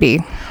they're going to be?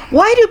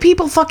 Why do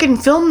people fucking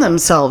film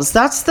themselves?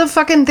 That's the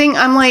fucking thing.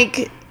 I'm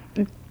like,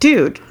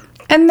 dude.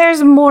 And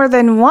there's more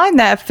than one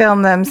that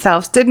filmed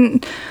themselves.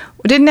 Didn't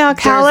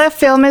Alcala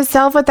film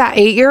himself with that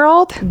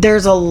 8-year-old?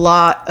 There's a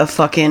lot of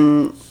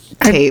fucking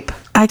tape.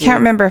 I can't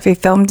remember if he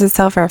filmed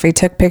himself or if he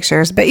took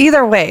pictures, but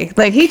either way,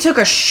 like, he took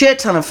a shit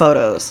ton of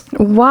photos.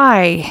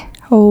 Why?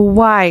 Oh,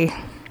 why?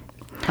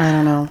 I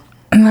don't know.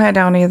 I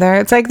don't either.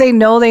 It's like they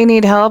know they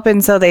need help,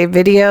 and so they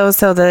video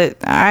so that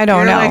I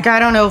don't know. Like, I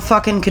don't know.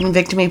 Fucking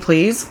convict me,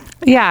 please.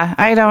 Yeah,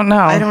 I don't know.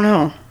 I don't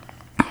know.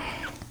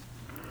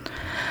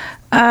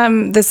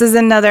 This is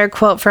another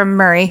quote from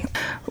Murray.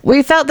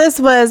 We felt this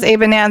was a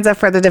bonanza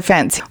for the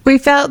defense. We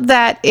felt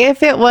that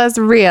if it was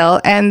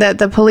real and that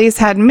the police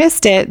had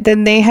missed it,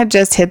 then they had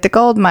just hit the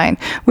gold mine.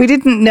 We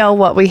didn't know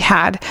what we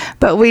had,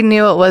 but we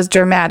knew it was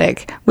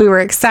dramatic. We were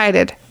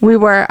excited. We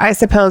were, I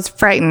suppose,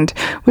 frightened.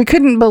 We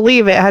couldn't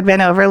believe it had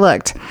been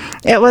overlooked.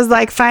 It was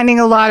like finding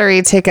a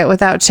lottery ticket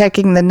without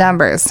checking the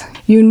numbers.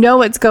 You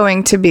know it's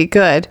going to be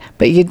good,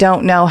 but you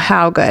don't know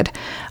how good.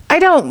 I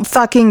don't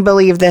fucking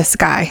believe this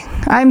guy.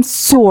 I'm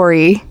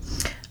sorry.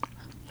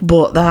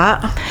 But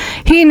that.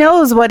 He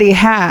knows what he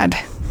had.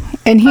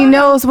 And he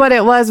knows what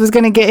it was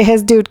going to get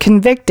his dude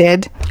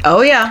convicted.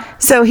 Oh, yeah.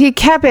 So he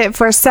kept it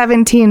for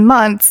 17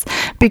 months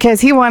because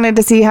he wanted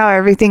to see how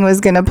everything was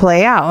going to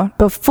play out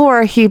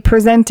before he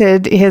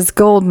presented his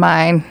gold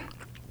mine.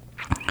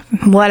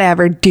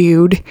 Whatever,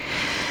 dude.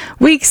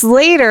 Weeks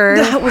later...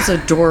 That was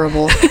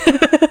adorable.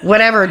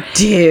 Whatever,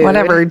 dude.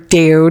 Whatever,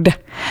 dude.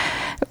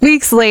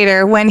 Weeks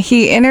later, when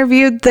he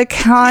interviewed the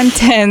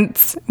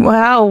contents...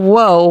 Wow,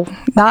 whoa.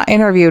 Not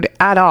interviewed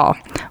at all.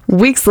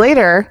 Weeks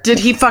later... Did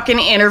he fucking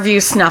interview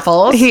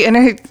Snuffles? He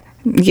interviewed...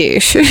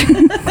 Yes.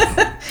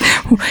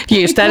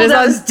 Yes, that is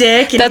on his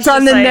dick. That's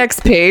on the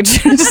next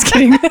page. Just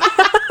kidding.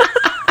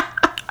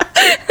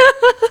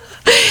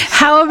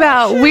 How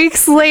about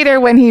weeks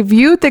later when he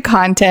viewed the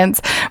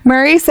contents,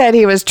 Murray said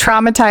he was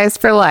traumatized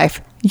for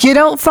life. You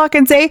don't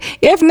fucking say,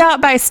 if not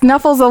by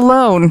Snuffles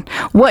alone.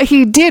 What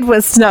he did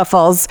with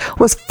Snuffles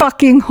was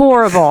fucking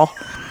horrible.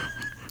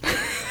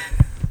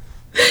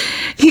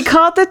 He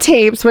called the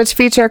tapes, which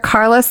feature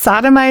Carla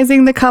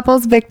sodomizing the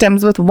couple's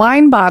victims with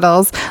wine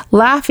bottles,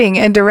 laughing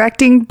and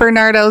directing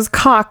Bernardo's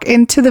cock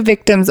into the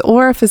victims'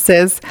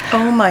 orifices.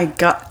 Oh my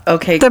God.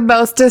 Okay. The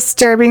most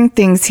disturbing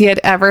things he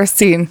had ever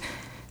seen.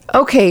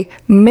 Okay,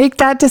 make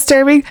that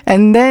disturbing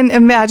and then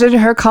imagine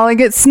her calling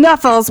it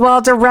Snuffles while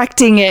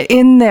directing it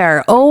in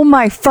there. Oh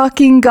my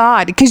fucking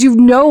God, because you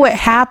know it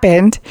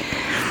happened.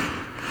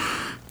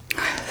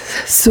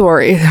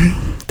 Sorry,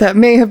 that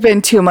may have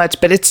been too much,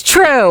 but it's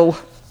true.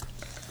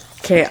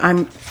 Okay,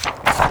 I'm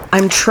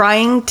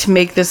trying to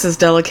make this as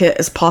delicate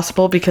as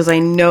possible because I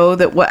know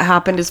that what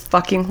happened is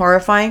fucking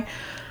horrifying.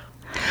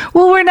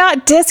 Well, we're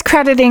not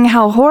discrediting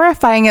how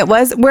horrifying it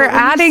was. We're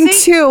adding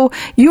to,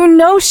 you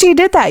know she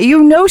did that.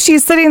 You know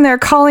she's sitting there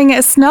calling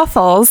it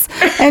Snuffles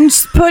and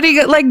putting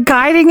it, like,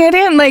 guiding it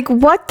in. Like,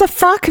 what the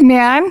fuck,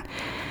 man?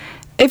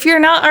 If you're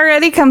not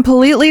already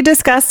completely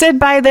disgusted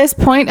by this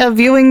point of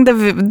viewing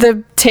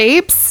the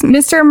tapes,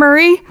 Mr.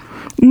 Murray,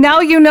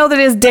 now you know that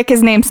his dick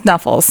is named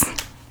Snuffles.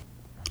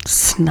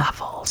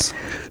 Snuffles.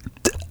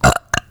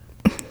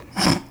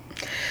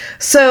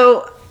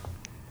 So...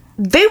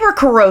 they were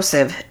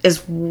corrosive, is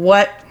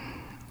what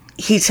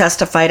he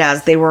testified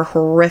as. They were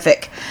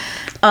horrific.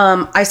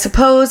 I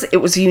suppose it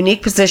was a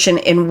unique position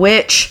in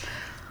which,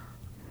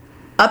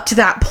 up to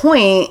that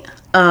point,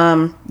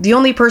 the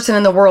only person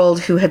in the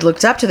world who had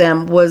looked up to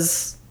them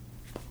was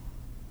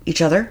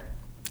each other.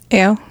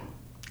 Ew.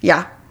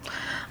 Yeah.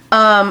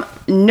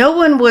 No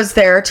one was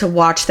there to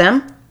watch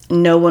them.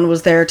 No one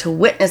was there to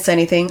witness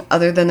anything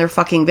other than their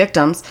fucking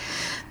victims.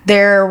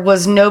 There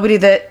was nobody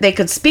that they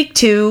could speak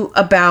to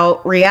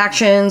about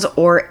reactions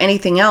or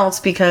anything else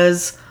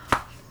because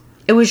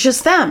it was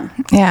just them.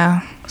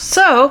 Yeah.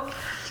 So,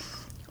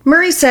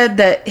 Murray said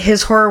that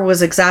his horror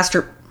was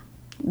exacerbated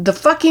The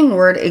fucking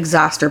word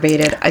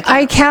exacerbated.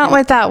 I can't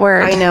with that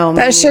word. I know.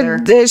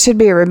 It should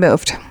be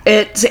removed.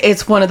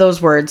 It's one of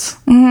those words.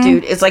 Mm-hmm.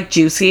 Dude, it's like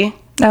juicy.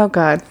 Oh,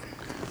 God.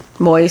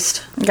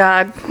 Moist.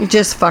 God. You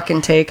just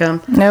fucking take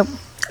them. Nope.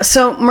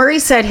 So Murray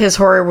said his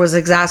horror was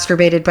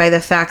exacerbated by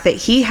the fact that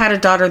he had a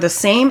daughter the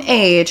same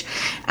age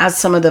as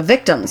some of the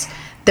victims.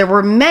 There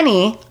were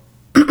many,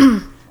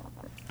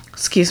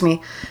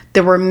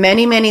 there were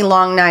many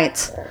long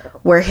nights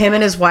where him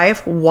and his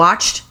wife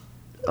watched,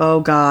 oh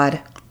God,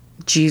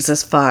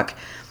 Jesus fuck,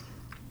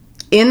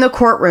 in the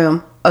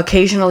courtroom,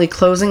 occasionally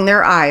closing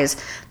their eyes.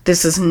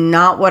 This is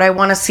not what I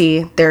want to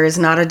see. There is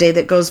not a day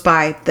that goes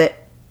by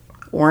that,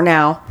 or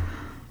now,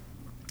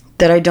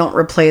 that I don't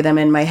replay them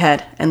in my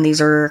head. And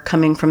these are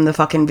coming from the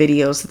fucking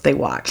videos that they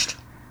watched.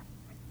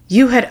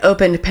 You had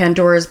opened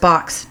Pandora's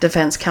box,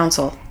 defense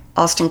counsel.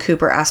 Austin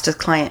Cooper asked his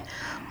client.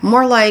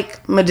 More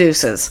like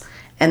Medusa's.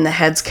 And the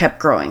heads kept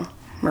growing,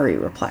 Murray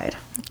replied.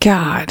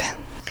 God.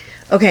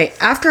 Okay,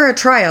 after a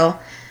trial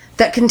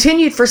that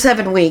continued for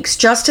 7 weeks,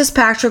 Justice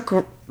Patrick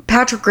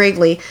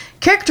Gravely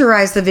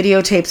characterized the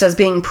videotapes as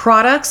being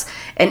products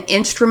and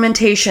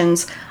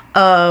instrumentations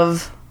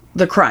of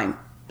the crime.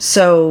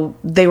 So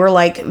they were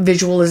like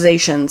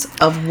visualizations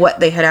of what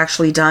they had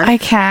actually done. I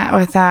can't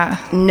with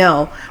that.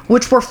 No,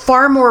 which were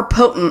far more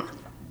potent,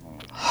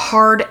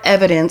 hard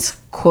evidence,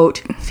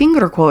 quote,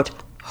 finger quote,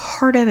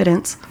 hard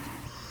evidence.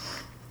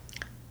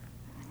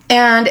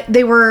 And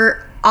they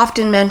were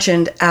often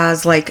mentioned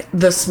as like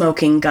the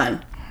smoking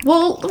gun.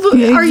 Well,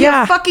 are you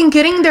fucking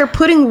kidding? They're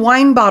putting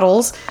wine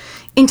bottles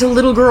into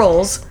little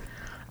girls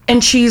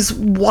and she's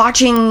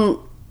watching.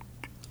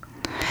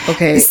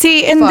 Okay.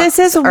 See, and this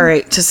is... All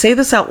right, to say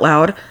this out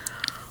loud,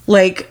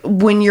 like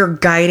when you're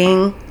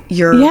guiding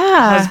your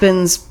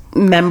husband's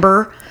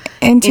member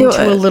into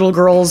a little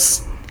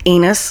girl's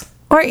anus.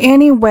 Or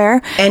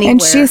anywhere.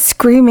 And she's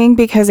screaming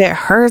because it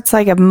hurts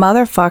like a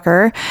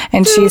motherfucker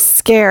and she's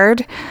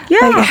scared. Yeah.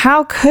 Like,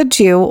 how could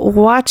you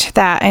watch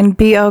that and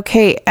be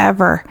okay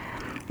ever?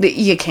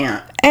 You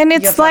can't. And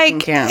it's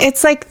like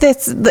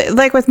this,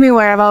 like with me,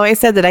 where I've always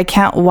said that I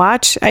can't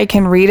watch, I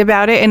can read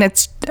about it, and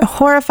it's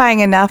horrifying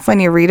enough when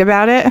you read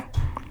about it.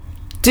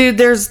 Dude,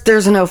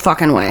 there's no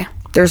fucking way.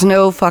 There's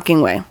no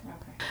fucking way.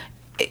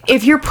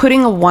 If you're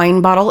putting a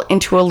wine bottle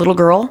into a little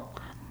girl,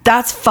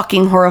 that's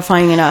fucking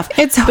horrifying enough.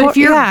 But if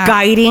you're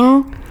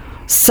guiding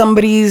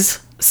somebody's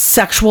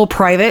sexual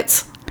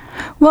privates.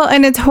 Well,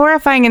 and it's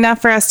horrifying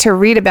enough for us to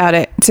read about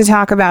it, to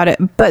talk about it,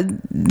 but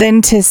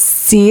then to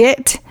see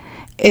it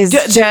is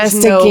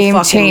just a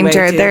game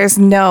changer. There's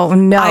no.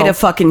 I'd have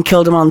fucking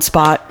killed him on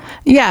spot.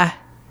 Yeah.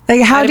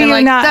 Like, how do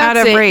you not out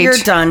of rage? You're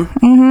done.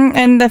 Mm-hmm.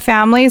 And the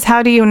families,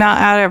 how do you not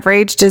out of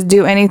rage just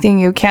do anything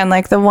you can?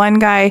 Like the one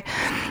guy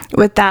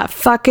with that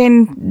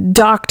fucking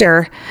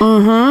doctor.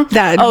 Mm-hmm.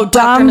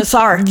 Dr.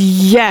 Nassar.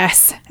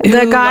 Yes.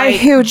 The guy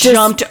who just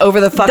jumped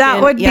over the fucking...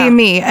 That would be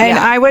me. And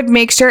I would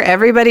make sure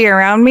everybody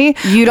around me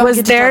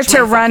was there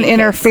to run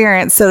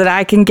interference so that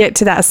I can get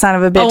to that son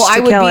of a bitch to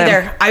kill him. I would be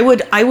there.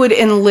 I would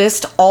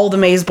enlist all the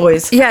Maze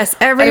boys. Yes,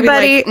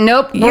 everybody. Like,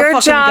 nope,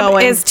 your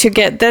job is to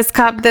get this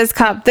cop, this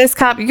cop, this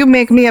cop. You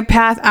make me a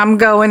path, I'm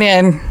going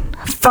in.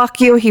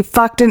 Fuck you. He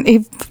fucking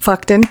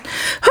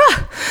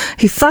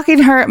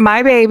hurt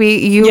my baby.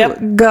 You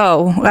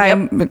go.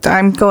 Yep.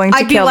 I'm going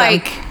to kill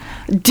him.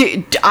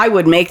 Dude, I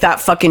would make that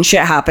fucking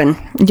shit happen.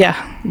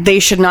 Yeah. They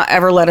should not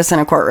ever let us in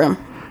a courtroom.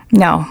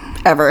 No.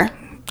 Ever.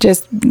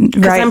 Just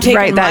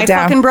write that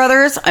down. Fucking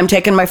brothers. I'm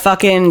taking my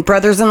fucking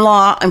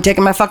brothers-in-law. I'm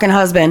taking my fucking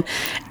husband.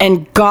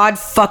 And God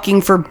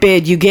fucking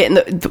forbid you get in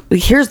the...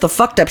 Here's the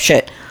fucked up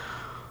shit.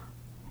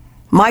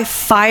 My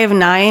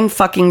 5'9"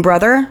 fucking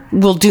brother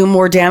will do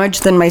more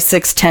damage than my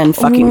 6'10"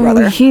 fucking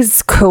brother.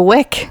 He's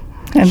quick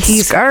and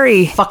he's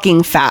scurry.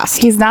 Fucking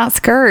fast. He's not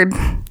scared.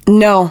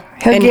 No.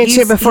 He'll get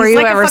you before you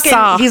ever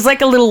saw. He's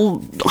like a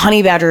little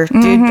honey badger,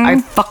 dude. Mm-hmm.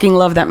 I fucking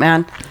love that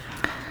man.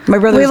 My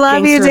brother's We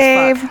love you,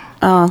 Dave.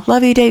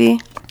 Love you, Davey.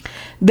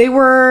 They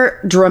were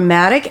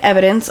dramatic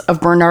evidence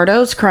of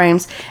Bernardo's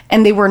crimes,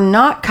 and they were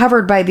not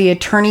covered by the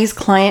attorney's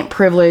client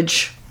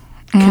privilege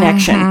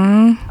connection.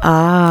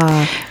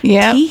 Mm-hmm.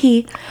 Yeah.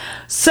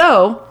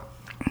 So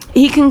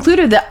he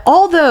concluded that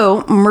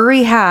although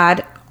Murray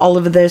had all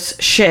of this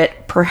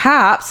shit,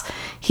 perhaps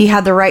he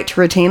had the right to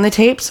retain the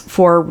tapes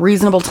for a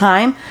reasonable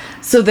time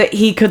so that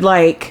he could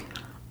like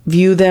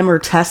view them or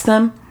test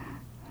them,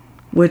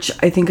 which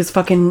I think is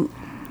fucking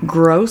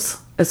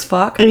gross as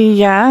fuck.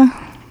 Yeah.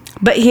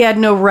 But he had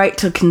no right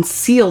to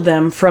conceal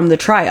them from the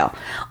trial.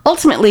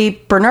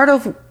 Ultimately,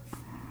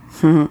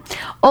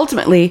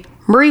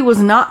 Murray was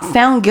not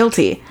found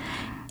guilty.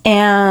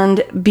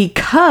 And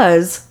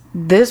because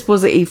this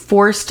was a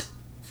forced,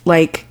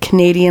 like,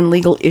 Canadian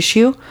legal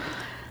issue,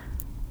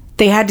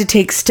 they had to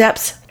take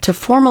steps to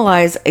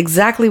formalize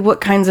exactly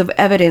what kinds of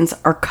evidence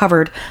are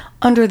covered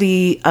under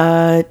the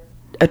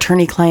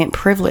attorney-client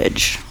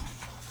privilege.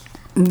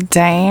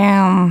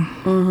 Damn.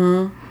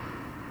 Mm-hmm.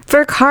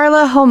 For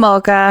Karla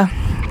Homolka,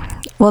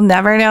 we'll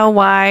never know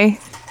why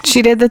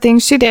she did the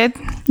things she did.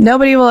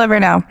 Nobody will ever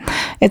know.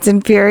 It's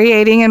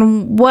infuriating,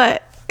 and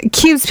what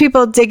keeps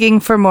people digging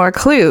for more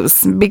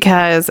clues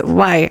because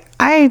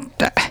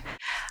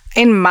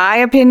in my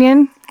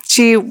opinion,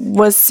 she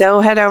was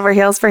so head over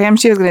heels for him.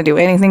 She was going to do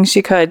anything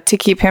she could to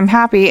keep him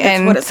happy.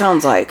 That's what it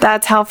sounds like.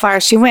 That's how far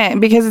she went,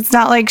 because it's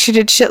not like she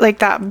did shit like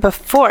that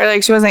before.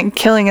 Like, she wasn't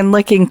killing and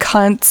licking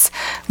cunts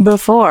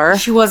before.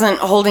 She wasn't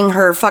holding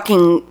her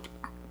fucking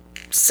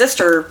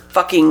sister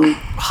fucking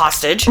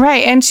hostage.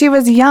 Right. And she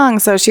was young,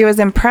 so she was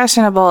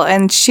impressionable,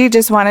 and she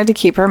just wanted to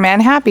keep her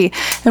man happy.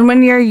 And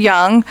when you're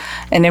young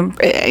and,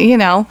 you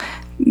know,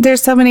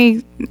 there's so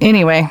many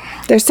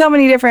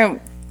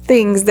different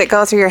things that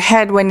go through your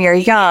head when you're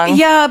young.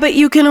 Yeah, but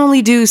you can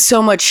only do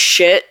so much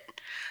shit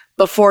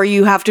before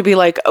you have to be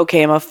like,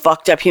 okay, I'm a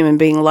fucked up human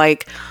being.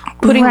 Like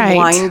putting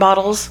wine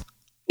bottles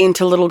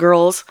into little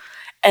girls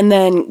and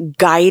then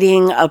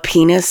guiding a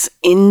penis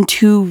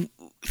into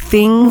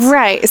things.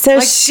 Right. So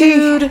like,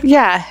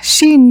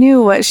 she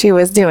knew what she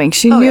was doing.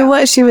 She knew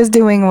what she was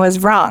doing was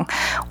wrong.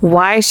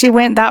 Why she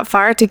went that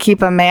far to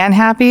keep a man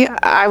happy,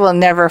 I will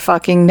never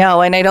fucking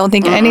know. And I don't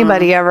think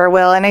anybody ever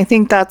will. And I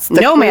think that's the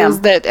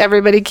clues that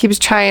everybody keeps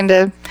trying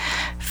to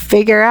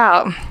figure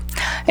out.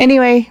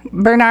 Anyway,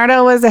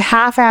 Bernardo was a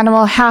half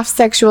animal, half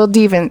sexual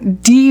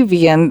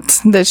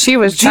deviant that she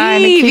was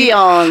trying to keep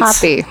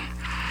happy.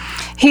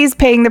 He's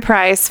paying the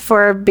price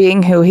for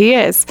being who he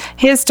is.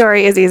 His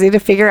story is easy to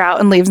figure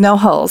out and leaves no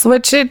holes,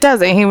 which it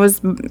doesn't. He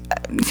was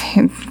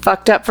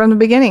fucked up from the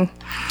beginning.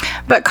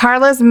 But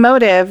Carla's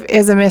motive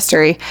is a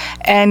mystery,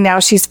 and now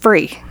she's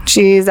free.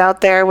 She's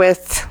out there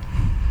with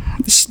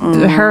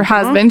her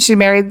husband. She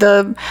married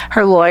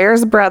her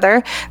lawyer's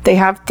brother. They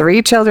have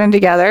 3 children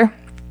together.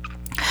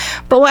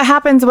 But what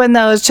happens when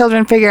those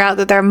children figure out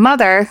that their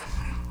mother,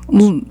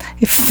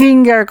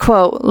 finger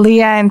quote,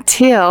 Leanne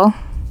Teal,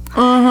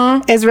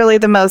 is really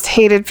the most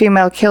hated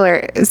female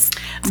killer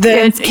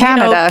in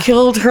Canada.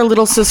 Killed her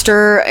little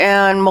sister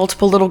and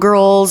multiple little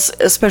girls,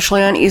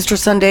 especially on Easter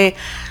Sunday,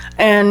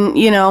 and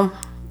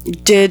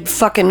did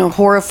fucking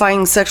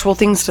horrifying sexual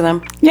things to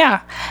them. Yeah,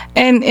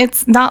 and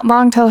it's not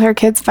long till her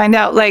kids find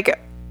out. Like,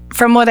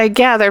 from what I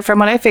gathered, from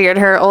what I figured,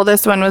 her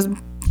oldest one was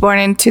born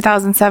in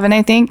 2007,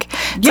 I think.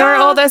 Yeah. So her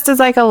oldest is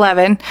like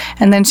 11,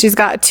 and then she's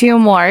got 2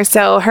 more.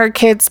 So her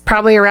kid's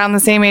probably around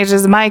the same age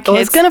as my kids. Well,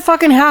 it's gonna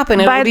fucking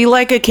happen. It'll be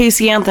like a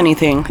Casey Anthony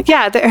thing.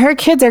 Yeah, her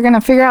kids are gonna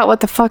figure out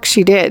what the fuck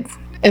she did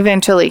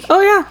eventually.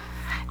 Oh yeah.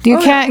 You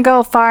can't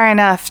go far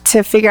enough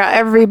to figure out.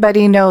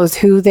 Everybody knows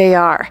who they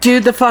are.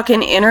 Dude, the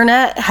fucking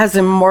internet has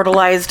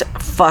immortalized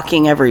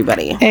fucking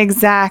everybody.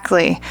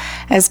 Exactly.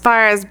 As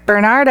far as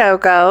Bernardo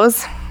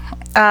goes,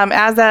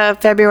 as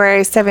of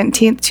February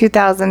 17th,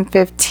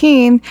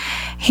 2015,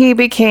 he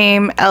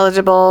became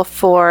eligible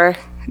for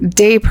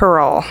day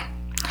parole.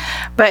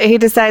 But he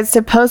decides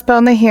to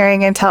postpone the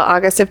hearing until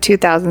August of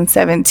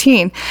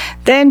 2017,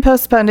 then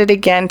postponed it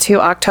again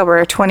to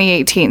October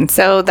 2018.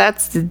 So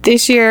that's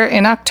this year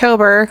in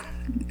October,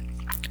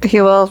 he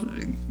will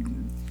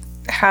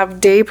have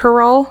day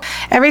parole.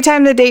 Every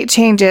time the date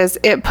changes,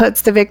 it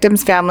puts the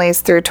victims'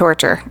 families through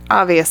torture,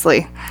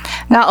 obviously.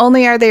 Not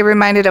only are they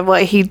reminded of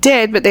what he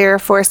did, but they are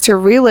forced to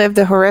relive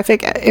the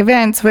horrific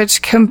events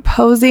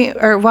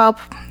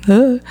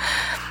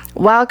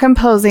while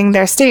composing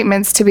their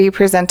statements to be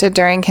presented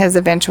during his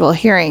eventual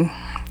hearing.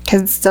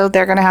 So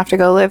they're going to have to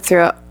go live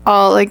through it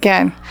all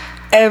again.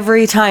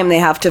 Every time they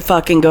have to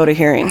fucking go to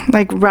hearing.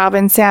 Like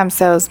Robin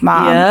Samso's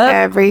mom. Yep.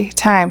 Every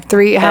time.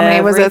 3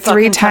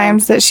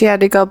 times that she had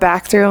to go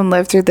back through and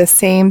live through the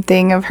same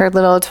thing of her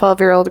little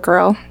 12-year-old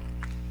girl.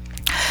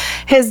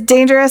 His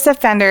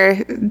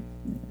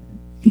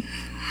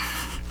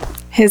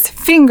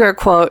finger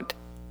quote,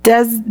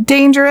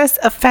 dangerous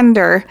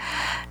offender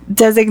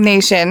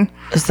designation.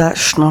 Is that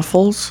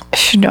Schnuffles?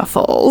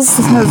 Schnuffles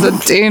is a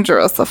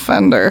dangerous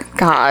offender.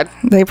 God,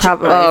 they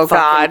probably. Oh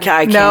God,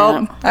 I can't.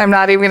 No, I'm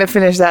not even going to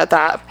finish that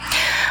thought.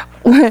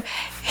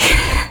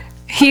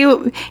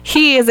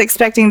 He is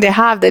expecting to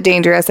have the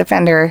dangerous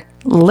offender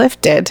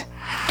lifted.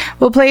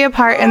 Will play a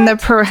part in the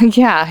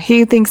yeah.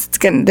 He thinks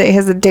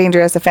his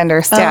dangerous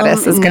offender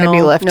status is going to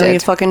be lifted. No, you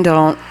fucking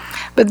don't.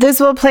 But this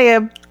will play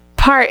a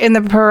part in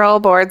the parole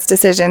board's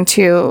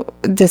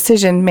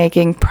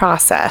decision-making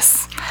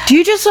process. Do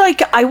you just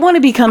I want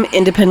to become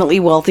independently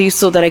wealthy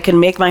so that I can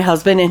make my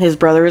husband and his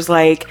brothers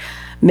like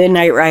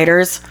midnight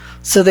riders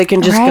so they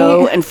can just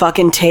go and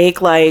fucking take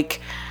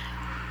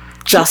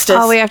justice.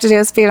 All we have to do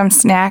is feed them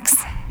snacks.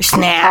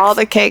 All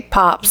the cake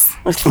pops.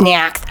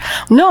 Snacks.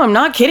 No, I'm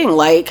not kidding.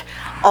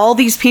 All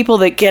these people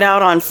that get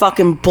out on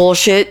fucking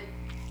bullshit.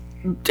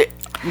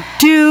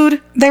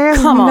 Dude,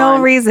 there's no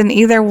reason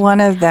either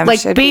one of them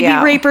should baby be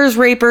out.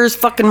 rapers,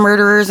 fucking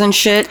murderers and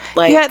shit.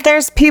 Yeah,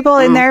 there's people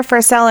in there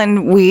for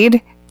selling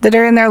weed that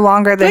are in there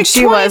longer than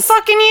she 20 was.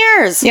 Fucking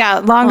years. Yeah,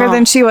 longer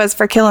than she was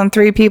for killing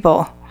 3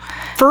 people.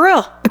 For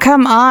real.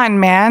 Come on,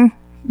 man.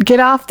 Get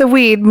off the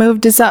weed.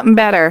 Move to something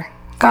better.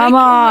 Come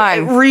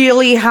on.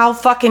 Really, how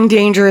fucking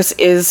dangerous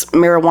is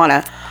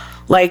marijuana?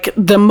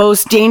 The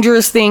most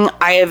dangerous thing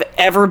I have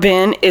ever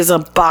been is a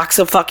box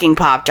of fucking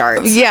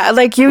Pop-Tarts. Yeah,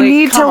 you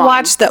need to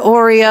watch the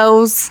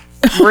Oreos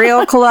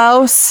Real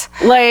close.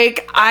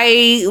 Like,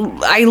 I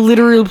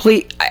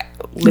literally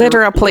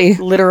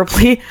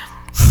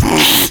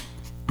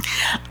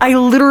I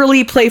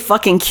literally play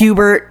fucking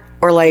Q*bert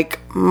or like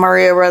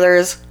Mario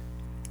Brothers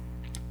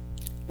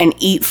and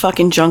eat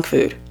fucking junk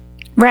food.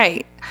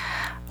 Right.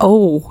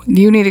 Oh,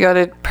 you need to go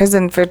to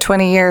prison for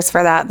 20 years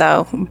for that,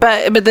 though.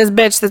 But this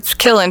bitch that's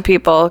killing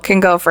people can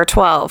go for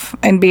 12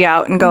 and be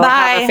out and go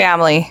have a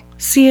family.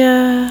 See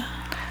ya.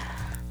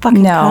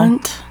 Fucking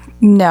cunt.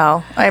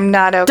 No, I'm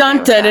not okay.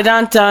 Dun dun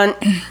dun dun.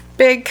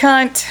 Big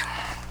cunt.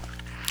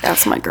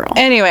 That's my girl.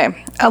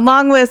 Anyway,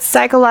 along with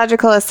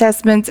psychological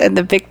assessments and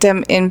the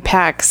victim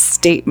impact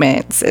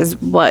statements is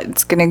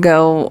what's gonna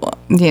go,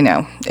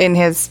 in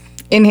his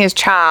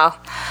trial.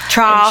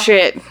 And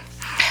shit.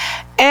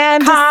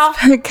 And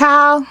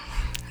Kyle.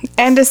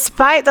 And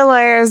despite the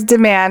lawyer's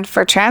demand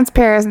for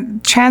transparency,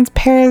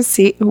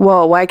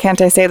 whoa, why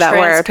can't I say that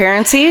word?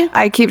 Transparency?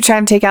 I keep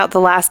trying to take out the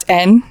last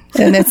N,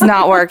 and it's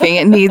not working.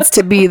 It needs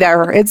to be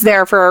there. It's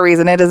there for a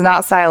reason. It is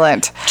not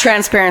silent.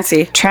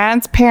 Transparency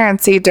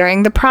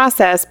during the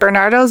process.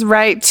 Bernardo's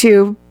right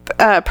to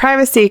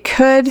privacy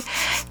could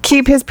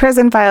keep his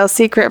prison files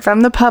secret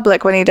from the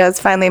public when he does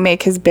finally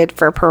make his bid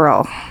for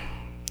parole.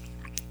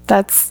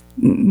 That's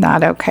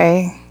not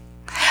okay.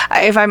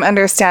 If I'm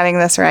understanding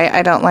this right,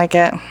 I don't like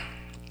it.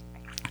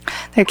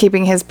 They're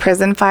keeping his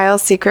prison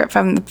files secret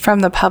from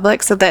the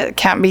public so that it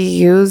can't be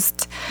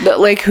used. But,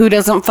 like, who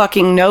doesn't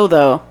fucking know,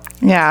 though?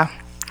 Yeah.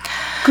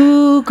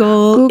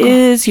 Google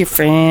is your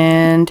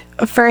friend.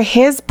 For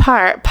his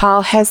part,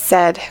 Paul has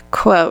said,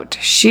 quote,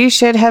 "She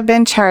should have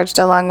been charged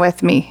along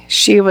with me.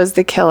 She was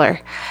the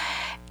killer.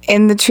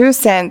 In the true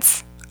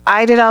sense,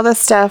 I did all the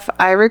stuff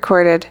I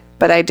recorded,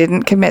 but I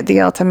didn't commit the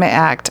ultimate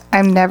act.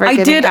 I'm never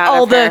getting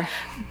out of her.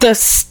 The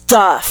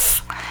stuff."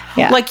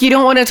 Yeah. Like, you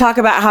don't want to talk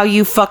about how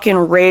you fucking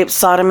raped,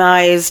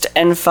 sodomized,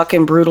 and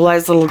fucking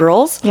brutalized little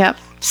girls? Yep.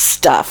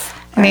 Stuff.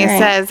 And he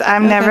says,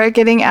 I'm never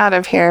getting out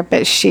of here,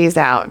 but she's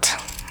out.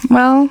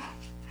 Well.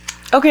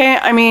 Okay,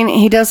 I mean,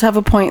 he does have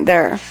a point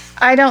there.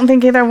 I don't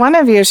think either one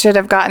of you should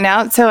have gotten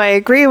out, so I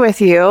agree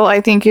with you.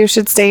 I think you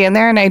should stay in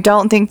there, and I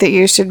don't think that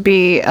you should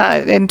be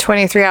in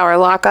 23-hour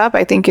lockup.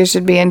 I think you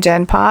should be in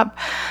Gen Pop,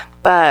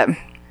 but...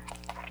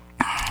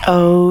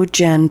 Oh,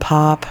 Gen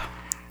Pop.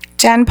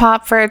 Gen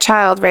Pop for a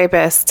child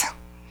rapist.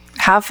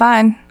 Have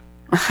fun.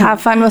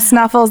 Have fun with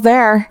Snuffles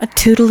there. A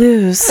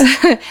toodaloos.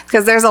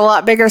 Because there's a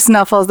lot bigger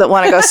Snuffles that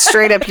want to go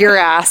straight up your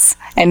ass,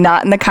 and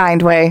not in the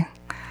kind way.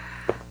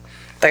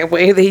 The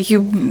way that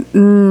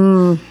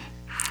you...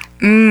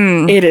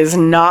 It is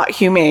not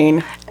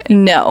humane.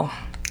 No.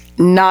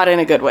 Not in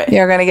a good way.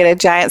 You're going to get a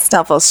giant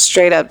Snuffles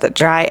straight up the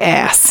dry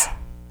ass.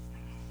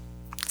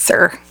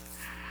 Sir.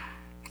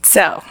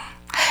 So...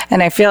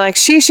 And I feel like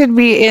she should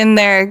be in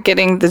there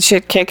getting the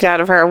shit kicked out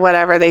of her,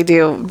 whatever they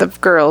do, the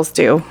girls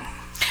do.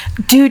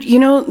 Dude,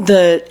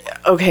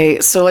 okay,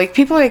 so like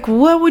people are like,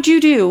 what would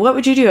you do? What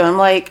would you do? I'm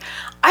like,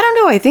 I don't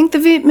know. I think the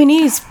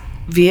Vietnamese?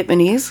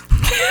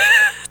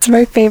 It's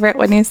my favorite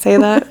when you say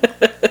that.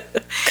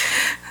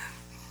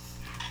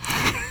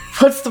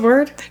 What's the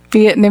word?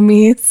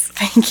 Vietnamese.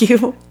 Thank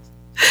you.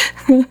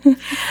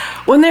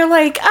 When they're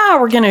like,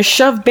 we're gonna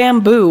shove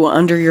bamboo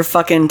under your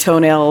fucking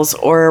toenails,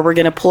 or we're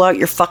gonna pull out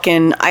your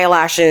fucking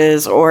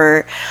eyelashes,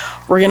 or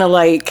we're gonna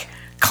like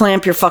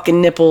clamp your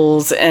fucking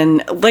nipples,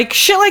 and like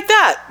shit like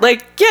that.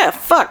 Like, yeah,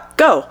 fuck,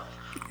 go.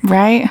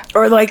 Right?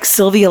 Or like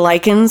Sylvia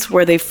Likens,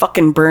 where they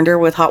fucking burned her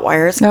with hot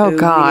wires. Oh,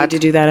 God. We need to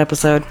do that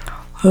episode.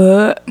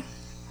 I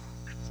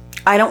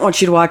don't want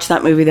you to watch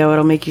that movie, though.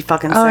 It'll make you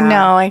fucking sad. Oh,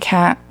 no, I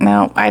can't.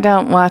 No, I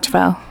don't watch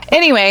well.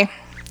 Anyway,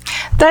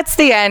 that's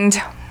the end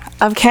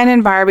of Ken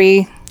and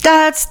Barbie.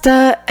 That's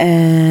the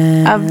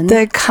end of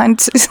the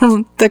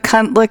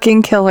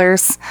cunt-looking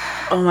killers.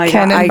 Oh my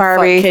Ken God, and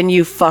Barbie. Can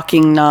you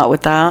fucking not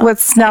with that? With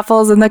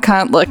Snuffles and the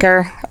cunt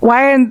licker.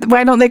 Why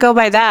don't they go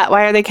by that?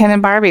 Why are they Ken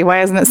and Barbie?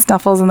 Why isn't it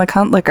Snuffles and the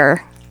cunt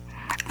licker?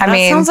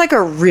 That sounds like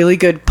a really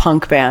good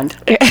punk band.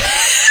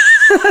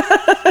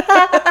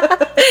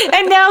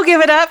 And now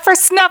give it up for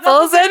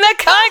Snuffles and the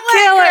cunt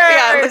killer.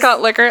 Yeah, the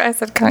cunt licker. I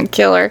said cunt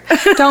killer.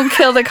 Don't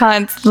kill the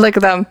cunts. Lick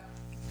them.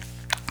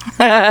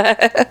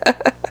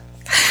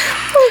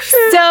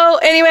 So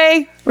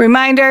anyway,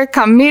 reminder,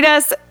 come meet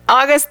us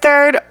August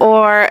 3rd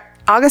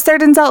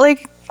in Salt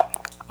Lake,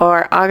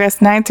 or August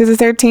 9th through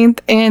the 13th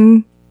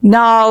in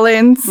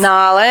Nolens.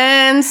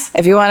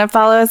 If you want to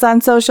follow us on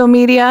social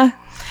media,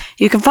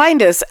 you can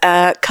find us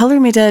at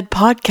Color Me Dead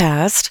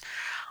Podcast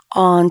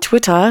on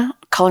Twitter,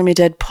 Color Me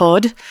Dead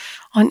Pod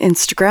on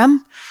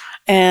Instagram,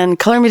 and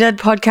Color Me Dead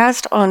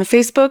Podcast on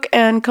Facebook,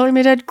 and Color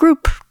Me Dead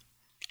Group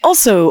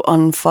also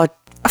on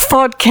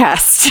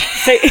Podcast.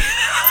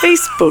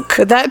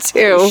 Facebook. That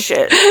too.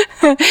 Shit.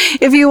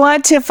 If you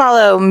want to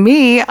follow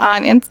me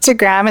on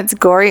Instagram, it's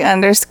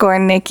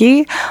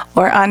gory_Nikki,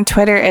 or on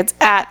Twitter, it's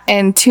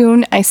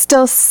 @Ntune. I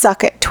still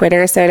suck at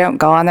Twitter, so I don't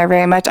go on there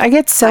very much. I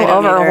get so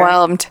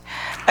overwhelmed.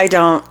 I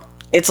don't.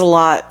 It's a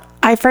lot.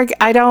 I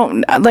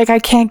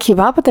can't keep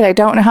up with it. I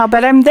don't know how,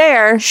 but I'm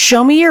there.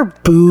 Show me your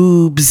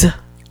boobs.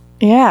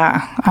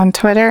 Yeah, on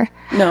Twitter.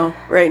 No,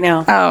 right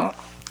now. Oh.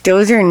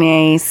 Those are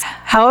nice.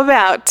 How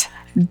about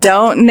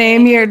don't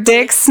name your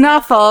dick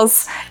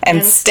Snuffles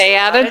and stay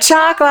out of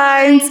chalk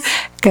lines.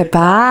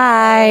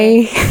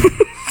 Goodbye.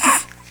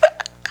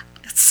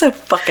 It's so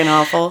fucking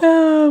awful.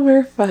 Oh,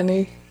 we're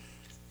funny.